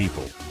 4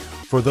 people.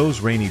 For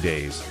those rainy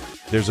days,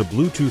 there's a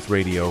Bluetooth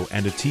radio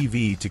and a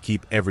TV to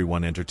keep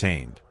everyone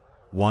entertained.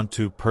 Want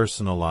to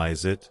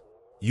personalize it?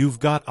 You've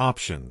got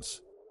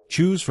options.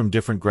 Choose from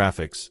different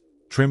graphics,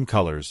 trim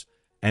colors,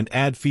 and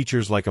add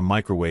features like a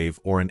microwave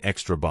or an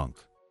extra bunk.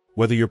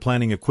 Whether you're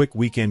planning a quick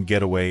weekend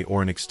getaway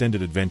or an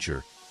extended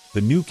adventure, the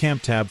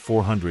nuCamp Tab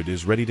 400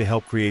 is ready to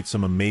help create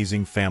some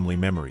amazing family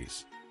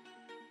memories.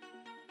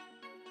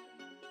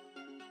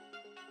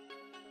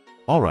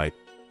 Alright,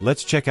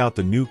 let's check out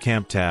the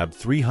nuCamp Tab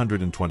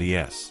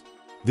 320S.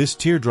 This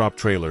teardrop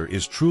trailer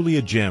is truly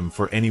a gem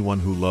for anyone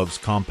who loves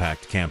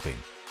compact camping.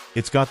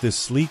 It's got this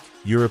sleek,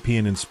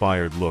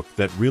 European-inspired look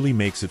that really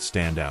makes it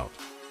stand out.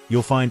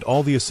 You'll find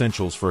all the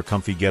essentials for a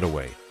comfy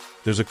getaway.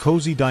 There's a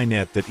cozy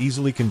dinette that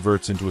easily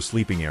converts into a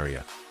sleeping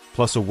area,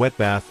 plus a wet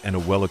bath and a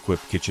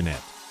well-equipped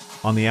kitchenette.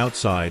 On the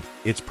outside,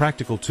 it's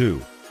practical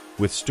too,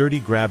 with sturdy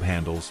grab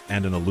handles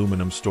and an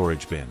aluminum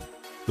storage bin.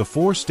 The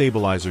 4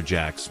 stabilizer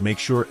jacks make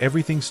sure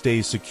everything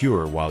stays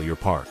secure while you're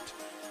parked.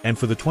 And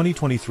for the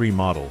 2023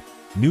 model,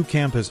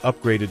 nuCamp has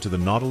upgraded to the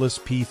Nautilus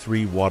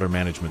P3 water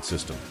management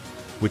system,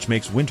 which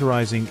makes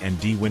winterizing and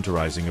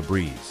de-winterizing a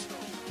breeze.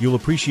 You'll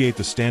appreciate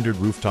the standard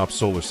rooftop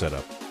solar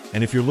setup,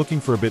 and if you're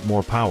looking for a bit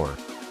more power,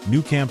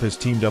 nuCamp has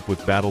teamed up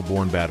with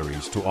Battle-Born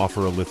batteries to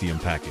offer a lithium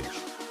package.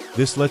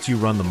 This lets you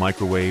run the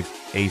microwave,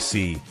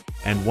 AC,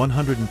 and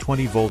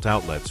 120-volt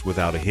outlets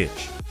without a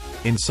hitch.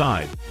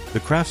 Inside, the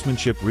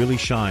craftsmanship really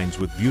shines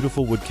with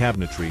beautiful wood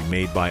cabinetry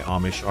made by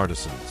Amish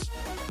artisans.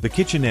 The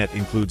kitchenette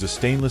includes a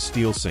stainless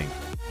steel sink,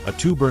 a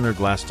 2-burner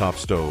glass-top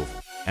stove,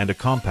 and a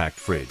compact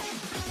fridge.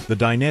 The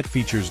dinette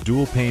features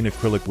dual-pane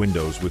acrylic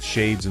windows with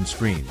shades and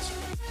screens,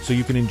 so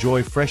you can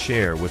enjoy fresh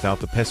air without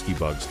the pesky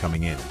bugs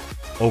coming in.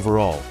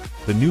 Overall,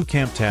 the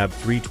nuCamp Tab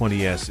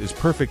 320S is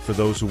perfect for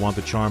those who want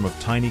the charm of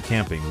tiny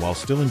camping while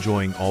still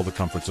enjoying all the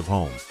comforts of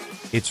home.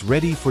 It's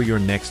ready for your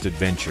next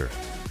adventure.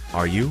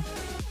 Are you?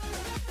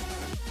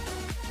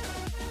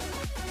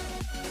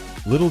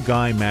 Little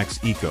Guy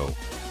Max Eco,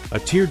 a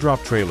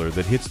teardrop trailer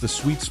that hits the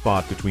sweet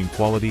spot between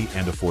quality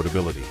and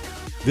affordability.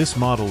 This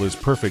model is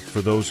perfect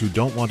for those who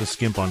don't want to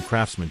skimp on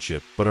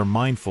craftsmanship but are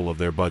mindful of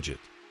their budget.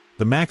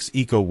 The Max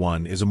Eco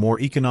 1 is a more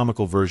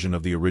economical version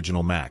of the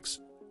original Max,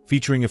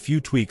 featuring a few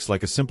tweaks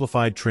like a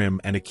simplified trim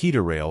and a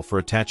Kita rail for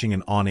attaching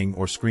an awning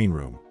or screen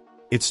room.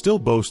 It still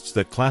boasts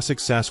that classic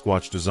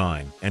Sasquatch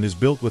design and is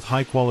built with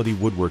high-quality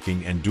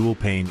woodworking and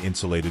dual-pane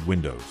insulated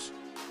windows.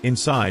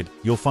 Inside,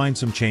 you'll find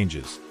some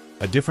changes: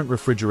 a different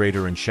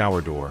refrigerator and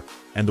shower door,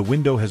 and the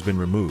window has been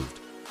removed,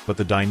 but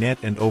the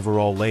dinette and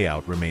overall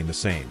layout remain the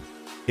same.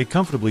 It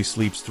comfortably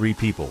sleeps 3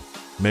 people,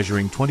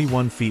 measuring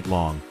 21 feet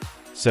long,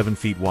 7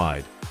 feet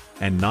wide,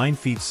 and 9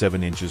 feet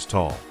 7 inches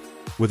tall.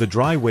 With a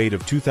dry weight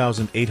of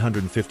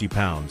 2,850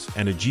 pounds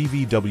and a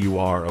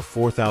GVWR of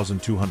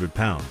 4,200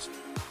 pounds,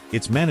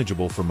 it's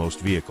manageable for most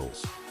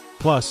vehicles.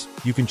 Plus,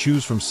 you can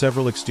choose from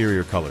several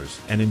exterior colors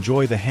and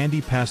enjoy the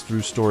handy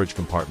pass-through storage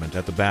compartment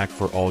at the back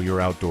for all your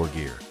outdoor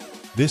gear.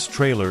 This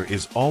trailer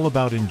is all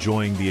about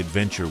enjoying the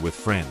adventure with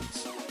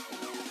friends.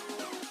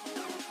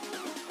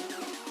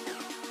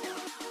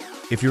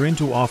 If you're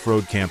into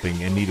off-road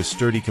camping and need a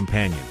sturdy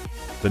companion,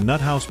 the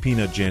Nuthouse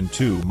Peanut Gen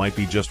 2 might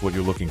be just what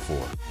you're looking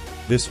for.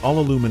 This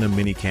all-aluminum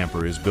mini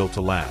camper is built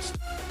to last,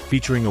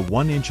 featuring a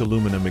 1-inch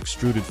aluminum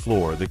extruded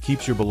floor that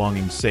keeps your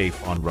belongings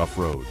safe on rough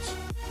roads.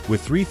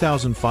 With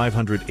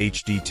 3,500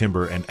 HD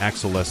timber and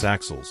axle-less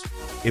axles,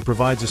 it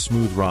provides a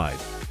smooth ride,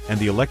 and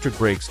the electric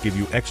brakes give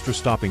you extra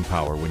stopping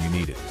power when you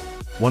need it.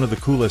 One of the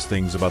coolest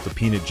things about the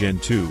Peanut Gen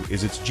 2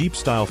 is its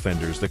Jeep-style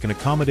fenders that can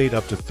accommodate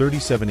up to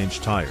 37-inch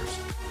tires,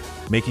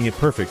 making it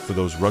perfect for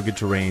those rugged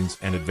terrains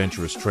and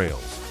adventurous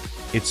trails.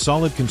 Its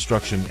solid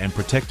construction and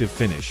protective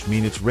finish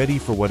mean it's ready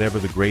for whatever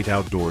the great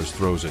outdoors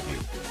throws at you.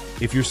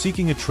 If you're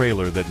seeking a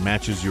trailer that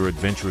matches your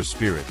adventurous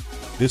spirit,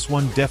 this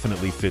one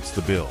definitely fits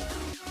the bill.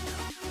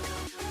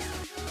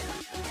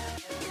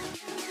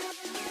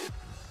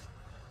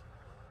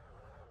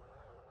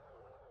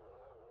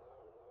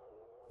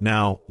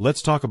 Now,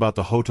 let's talk about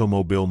the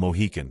Hotomobil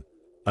Mohican,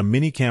 a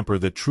mini camper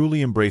that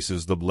truly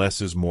embraces the less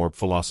is more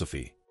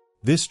philosophy.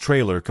 This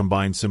trailer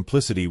combines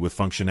simplicity with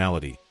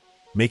functionality,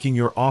 making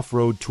your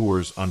off-road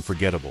tours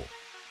unforgettable.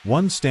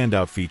 One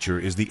standout feature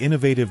is the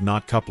innovative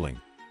knot coupling,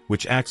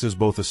 which acts as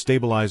both a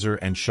stabilizer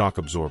and shock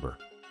absorber.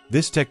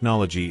 This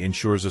technology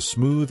ensures a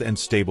smooth and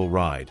stable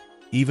ride,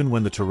 even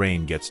when the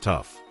terrain gets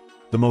tough.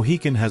 The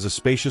Mohican has a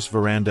spacious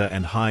veranda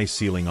and high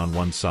ceiling on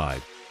one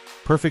side,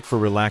 perfect for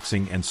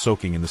relaxing and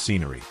soaking in the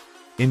scenery.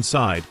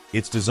 Inside,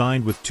 it's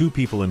designed with two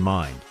people in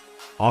mind,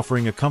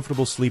 offering a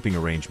comfortable sleeping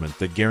arrangement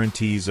that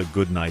guarantees a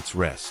good night's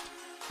rest.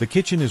 The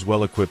kitchen is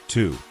well equipped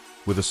too,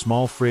 with a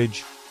small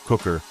fridge,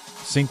 cooker,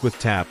 sink with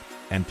tap,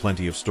 and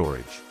plenty of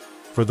storage.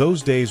 For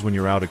those days when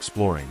you're out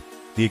exploring,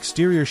 the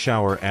exterior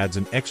shower adds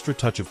an extra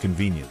touch of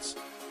convenience,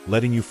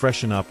 letting you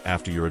freshen up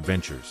after your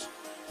adventures.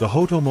 The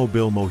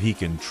Hotomobil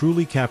Mohican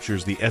truly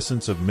captures the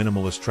essence of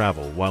minimalist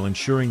travel while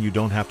ensuring you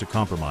don't have to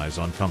compromise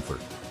on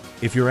comfort.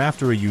 If you're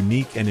after a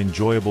unique and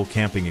enjoyable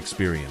camping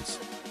experience,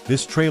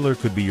 this trailer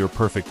could be your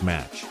perfect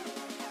match.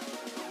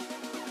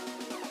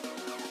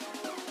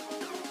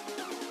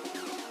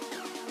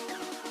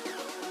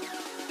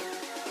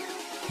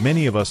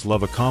 Many of us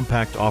love a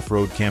compact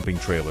off-road camping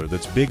trailer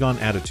that's big on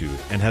attitude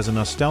and has a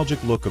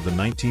nostalgic look of the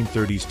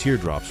 1930s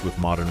teardrops with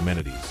modern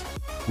amenities.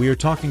 We are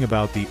talking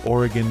about the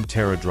Oregon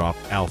TerraDrop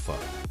Alpha.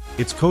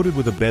 It's coated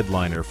with a bed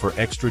liner for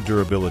extra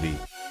durability,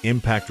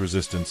 impact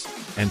resistance,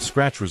 and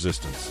scratch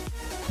resistance,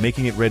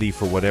 making it ready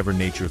for whatever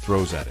nature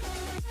throws at it.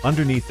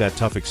 Underneath that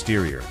tough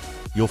exterior,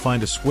 you'll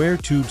find a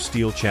square-tube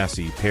steel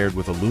chassis paired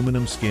with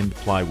aluminum-skinned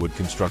plywood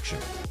construction.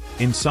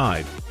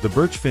 Inside, the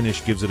birch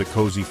finish gives it a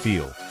cozy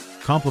feel,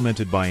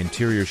 complemented by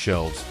interior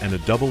shelves and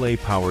a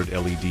AA-powered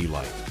LED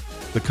light.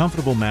 The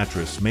comfortable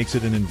mattress makes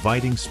it an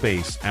inviting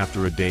space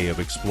after a day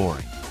of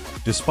exploring.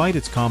 Despite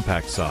its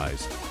compact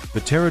size, the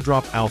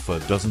TerraDrop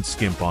Alpha doesn't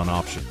skimp on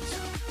options.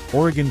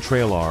 Oregon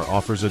Trail R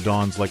offers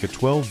add-ons like a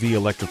 12V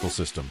electrical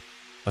system,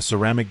 a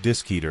ceramic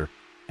disc heater,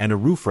 and a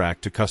roof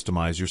rack to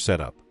customize your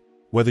setup.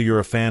 Whether you're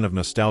a fan of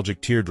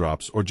nostalgic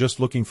teardrops or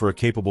just looking for a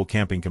capable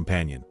camping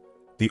companion,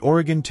 the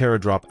Oregon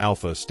TerraDrop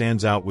Alpha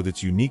stands out with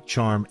its unique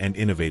charm and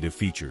innovative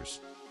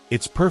features.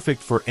 It's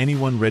perfect for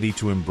anyone ready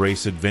to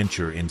embrace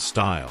adventure in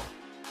style.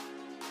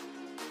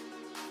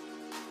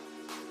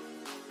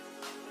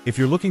 If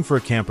you're looking for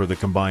a camper that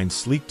combines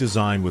sleek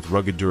design with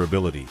rugged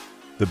durability,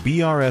 the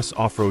BRS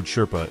Offroad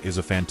Sherpa is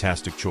a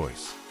fantastic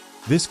choice.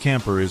 This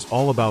camper is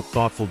all about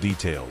thoughtful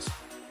details,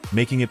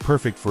 making it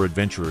perfect for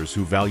adventurers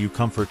who value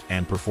comfort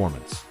and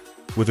performance.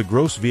 With a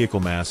gross vehicle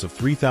mass of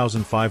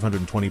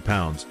 3,520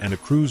 pounds and a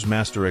Cruise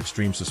Master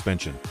Extreme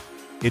suspension,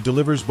 it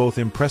delivers both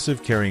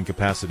impressive carrying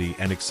capacity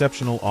and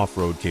exceptional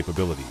off-road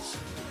capabilities.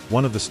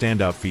 One of the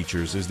standout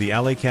features is the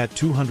Alleycat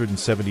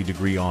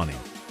 270-degree awning,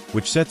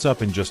 which sets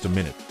up in just a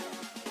minute,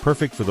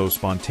 perfect for those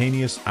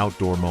spontaneous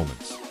outdoor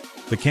moments.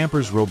 The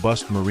camper's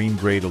robust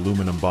marine-grade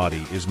aluminum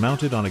body is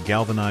mounted on a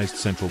galvanized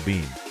central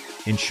beam,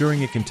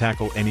 ensuring it can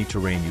tackle any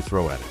terrain you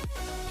throw at it.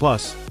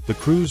 Plus, the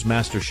Cruise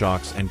Master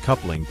shocks and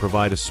coupling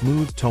provide a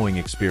smooth towing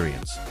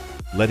experience,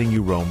 letting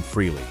you roam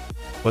freely.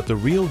 But the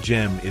real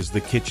gem is the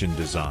kitchen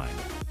design.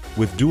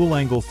 With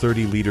dual-angle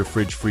 30-liter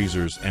fridge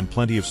freezers and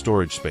plenty of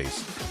storage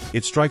space,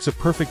 it strikes a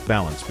perfect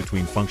balance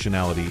between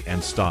functionality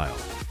and style.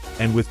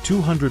 And with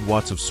 200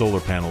 watts of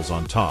solar panels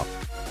on top,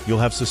 you'll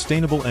have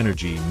sustainable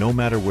energy no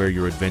matter where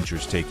your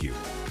adventures take you.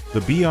 The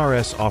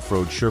BRS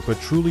Offroad Sherpa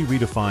truly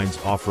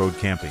redefines off-road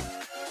camping,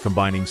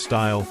 combining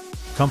style,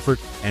 comfort,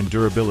 and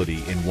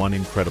durability in one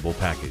incredible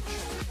package.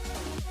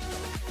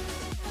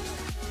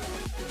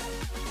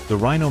 The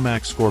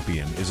Rhinomax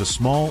Scorpion is a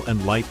small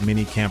and light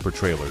mini camper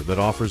trailer that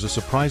offers a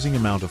surprising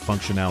amount of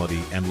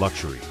functionality and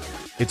luxury.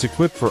 It's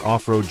equipped for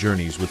off-road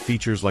journeys with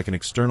features like an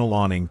external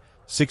awning,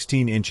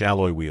 16-inch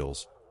alloy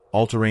wheels,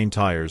 all-terrain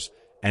tires,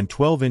 and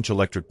 12-inch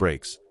electric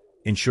brakes,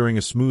 ensuring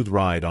a smooth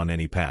ride on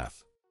any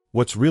path.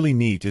 What's really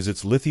neat is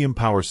its lithium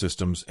power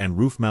systems and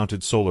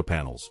roof-mounted solar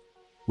panels,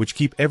 which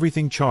keep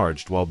everything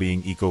charged while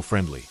being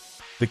eco-friendly.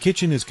 The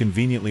kitchen is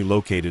conveniently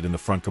located in the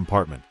front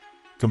compartment,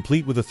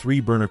 complete with a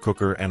 3-burner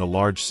cooker and a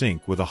large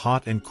sink with a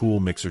hot and cool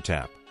mixer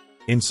tap.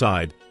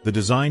 Inside, the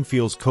design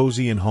feels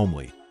cozy and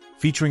homely,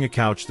 featuring a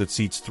couch that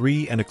seats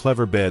 3 and a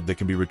clever bed that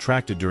can be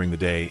retracted during the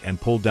day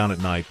and pulled down at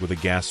night with a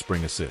gas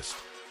spring assist.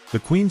 The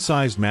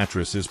queen-sized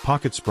mattress is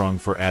pocket-sprung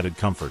for added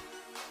comfort,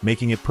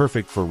 making it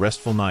perfect for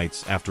restful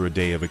nights after a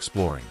day of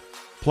exploring.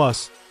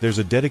 Plus, there's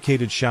a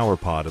dedicated shower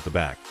pod at the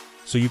back,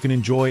 so you can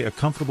enjoy a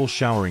comfortable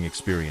showering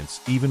experience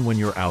even when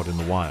you're out in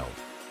the wild.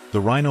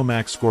 The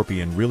Rhinomax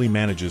Scorpion really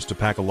manages to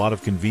pack a lot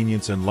of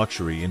convenience and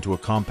luxury into a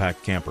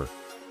compact camper,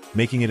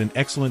 making it an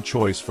excellent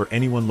choice for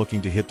anyone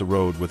looking to hit the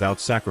road without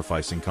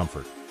sacrificing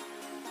comfort.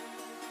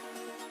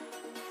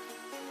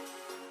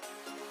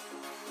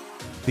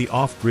 The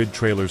Off-Grid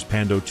Trailers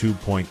Pando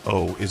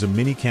 2.0 is a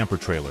mini camper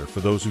trailer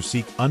for those who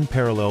seek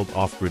unparalleled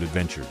off-grid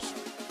adventures.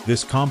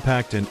 This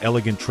compact and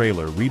elegant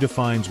trailer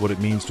redefines what it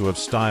means to have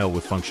style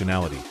with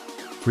functionality,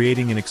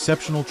 creating an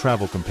exceptional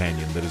travel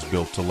companion that is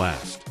built to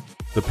last.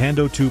 The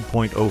Pando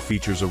 2.0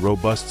 features a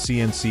robust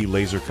CNC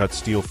laser-cut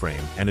steel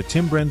frame and a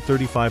Timbren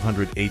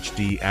 3500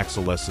 HD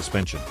axle-less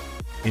suspension,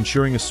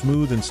 ensuring a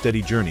smooth and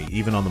steady journey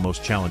even on the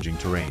most challenging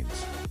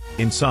terrains.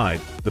 Inside,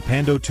 the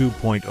Pando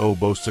 2.0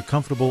 boasts a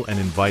comfortable and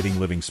inviting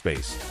living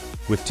space,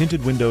 with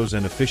tinted windows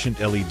and efficient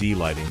LED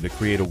lighting that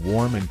create a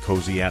warm and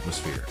cozy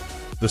atmosphere.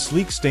 The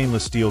sleek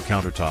stainless steel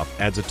countertop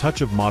adds a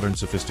touch of modern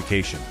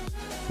sophistication,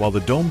 while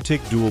the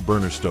Dome-Tick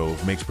dual-burner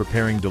stove makes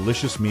preparing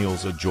delicious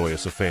meals a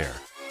joyous affair.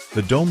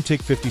 The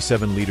Dome-Tick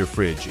 57-liter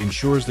fridge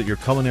ensures that your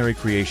culinary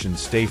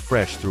creations stay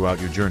fresh throughout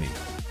your journey,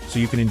 so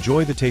you can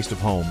enjoy the taste of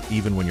home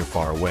even when you're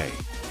far away.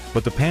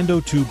 But the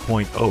Pando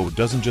 2.0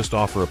 doesn't just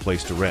offer a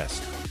place to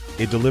rest.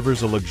 It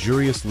delivers a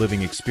luxurious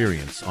living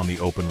experience on the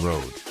open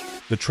road.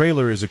 The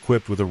trailer is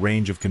equipped with a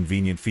range of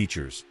convenient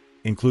features,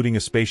 including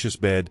a spacious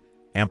bed,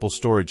 ample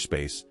storage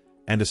space,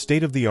 and a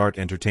state-of-the-art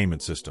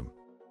entertainment system.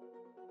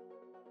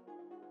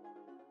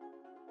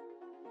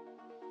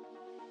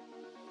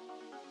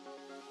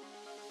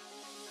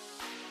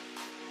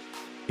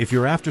 If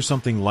you're after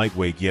something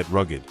lightweight yet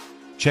rugged,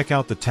 check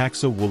out the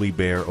Taxa Woolly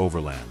Bear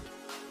Overland.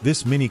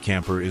 This mini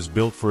camper is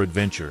built for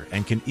adventure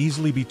and can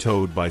easily be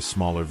towed by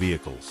smaller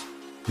vehicles.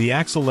 The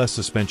axle-less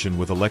suspension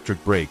with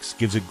electric brakes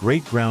gives it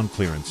great ground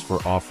clearance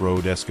for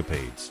off-road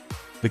escapades.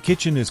 The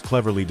kitchen is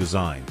cleverly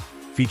designed,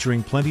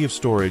 featuring plenty of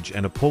storage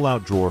and a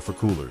pull-out drawer for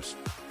coolers,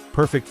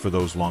 perfect for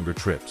those longer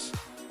trips.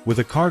 With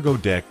a cargo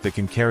deck that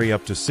can carry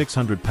up to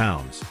 600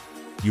 pounds,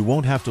 you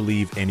won't have to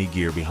leave any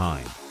gear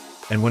behind.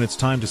 And when it's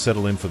time to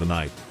settle in for the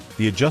night,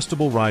 the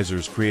adjustable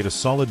risers create a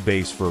solid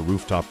base for a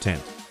rooftop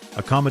tent,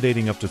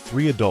 accommodating up to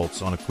 3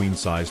 adults on a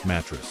queen-sized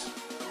mattress.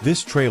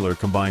 This trailer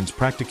combines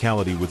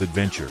practicality with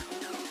adventure,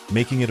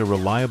 making it a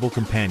reliable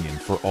companion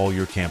for all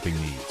your camping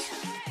needs.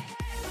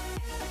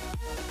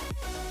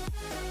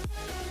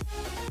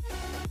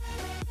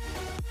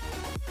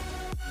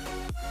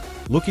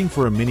 Looking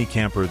for a mini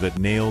camper that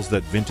nails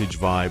that vintage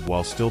vibe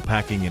while still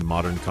packing in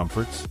modern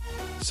comforts?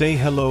 Say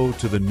hello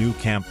to the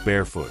nuCamp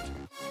Barefoot.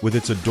 With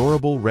its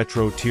adorable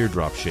retro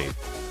teardrop shape,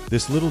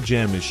 this little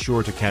gem is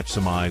sure to catch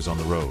some eyes on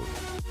the road.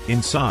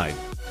 Inside,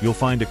 you'll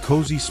find a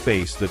cozy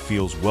space that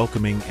feels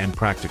welcoming and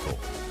practical.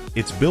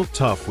 It's built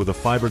tough with a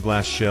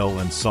fiberglass shell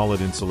and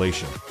solid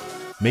insulation,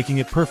 making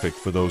it perfect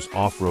for those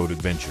off-road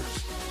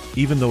adventures.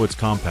 Even though it's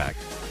compact,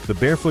 the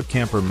Barefoot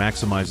camper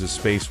maximizes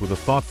space with a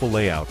thoughtful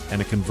layout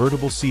and a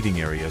convertible seating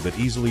area that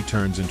easily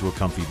turns into a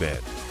comfy bed.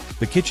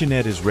 The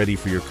kitchenette is ready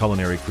for your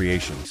culinary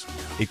creations,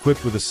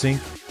 equipped with a sink,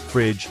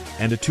 fridge,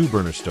 and a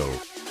 2-burner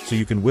stove, so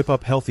you can whip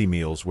up healthy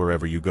meals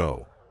wherever you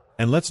go.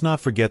 And let's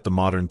not forget the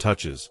modern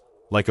touches,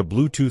 like a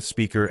Bluetooth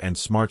speaker and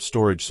smart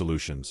storage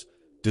solutions,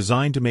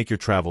 designed to make your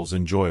travels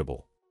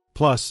enjoyable.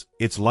 Plus,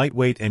 it's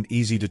lightweight and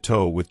easy to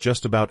tow with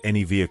just about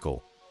any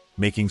vehicle,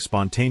 making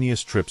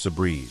spontaneous trips a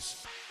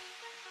breeze.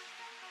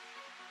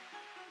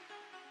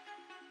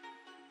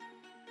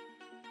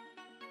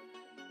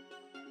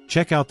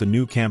 Check out the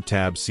nuCamp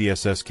Tab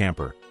CSS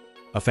Camper,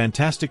 a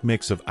fantastic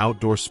mix of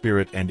outdoor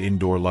spirit and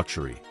indoor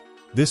luxury.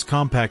 This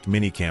compact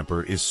mini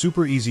camper is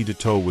super easy to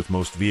tow with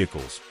most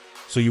vehicles,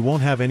 so you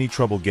won't have any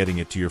trouble getting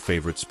it to your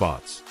favorite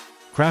spots.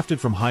 Crafted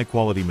from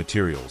high-quality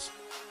materials,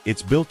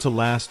 it's built to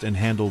last and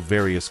handle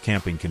various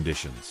camping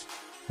conditions.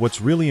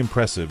 What's really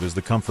impressive is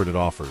the comfort it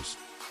offers.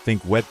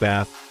 Think wet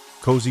bath,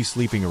 cozy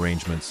sleeping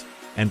arrangements,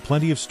 and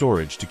plenty of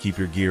storage to keep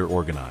your gear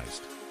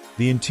organized.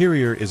 The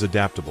interior is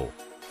adaptable,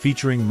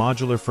 featuring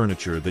modular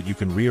furniture that you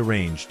can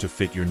rearrange to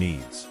fit your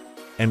needs.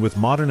 And with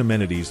modern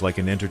amenities like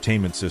an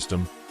entertainment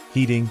system,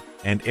 heating,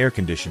 and air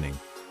conditioning,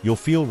 you'll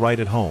feel right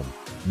at home,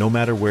 no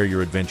matter where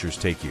your adventures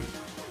take you.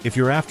 If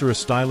you're after a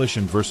stylish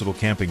and versatile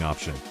camping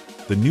option,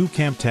 the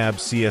nuCamp Tab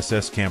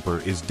CSS Camper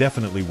is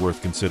definitely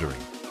worth considering.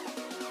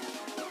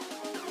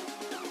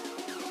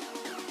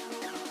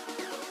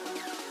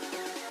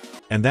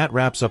 And that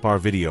wraps up our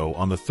video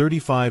on the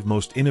 35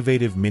 most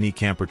innovative mini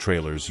camper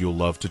trailers you'll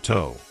love to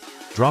tow.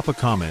 Drop a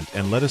comment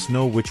and let us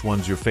know which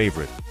one's your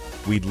favorite.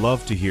 We'd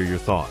love to hear your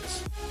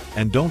thoughts.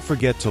 And don't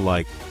forget to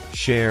like,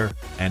 share,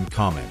 and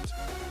comment.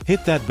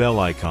 Hit that bell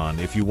icon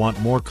if you want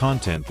more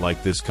content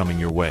like this coming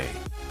your way.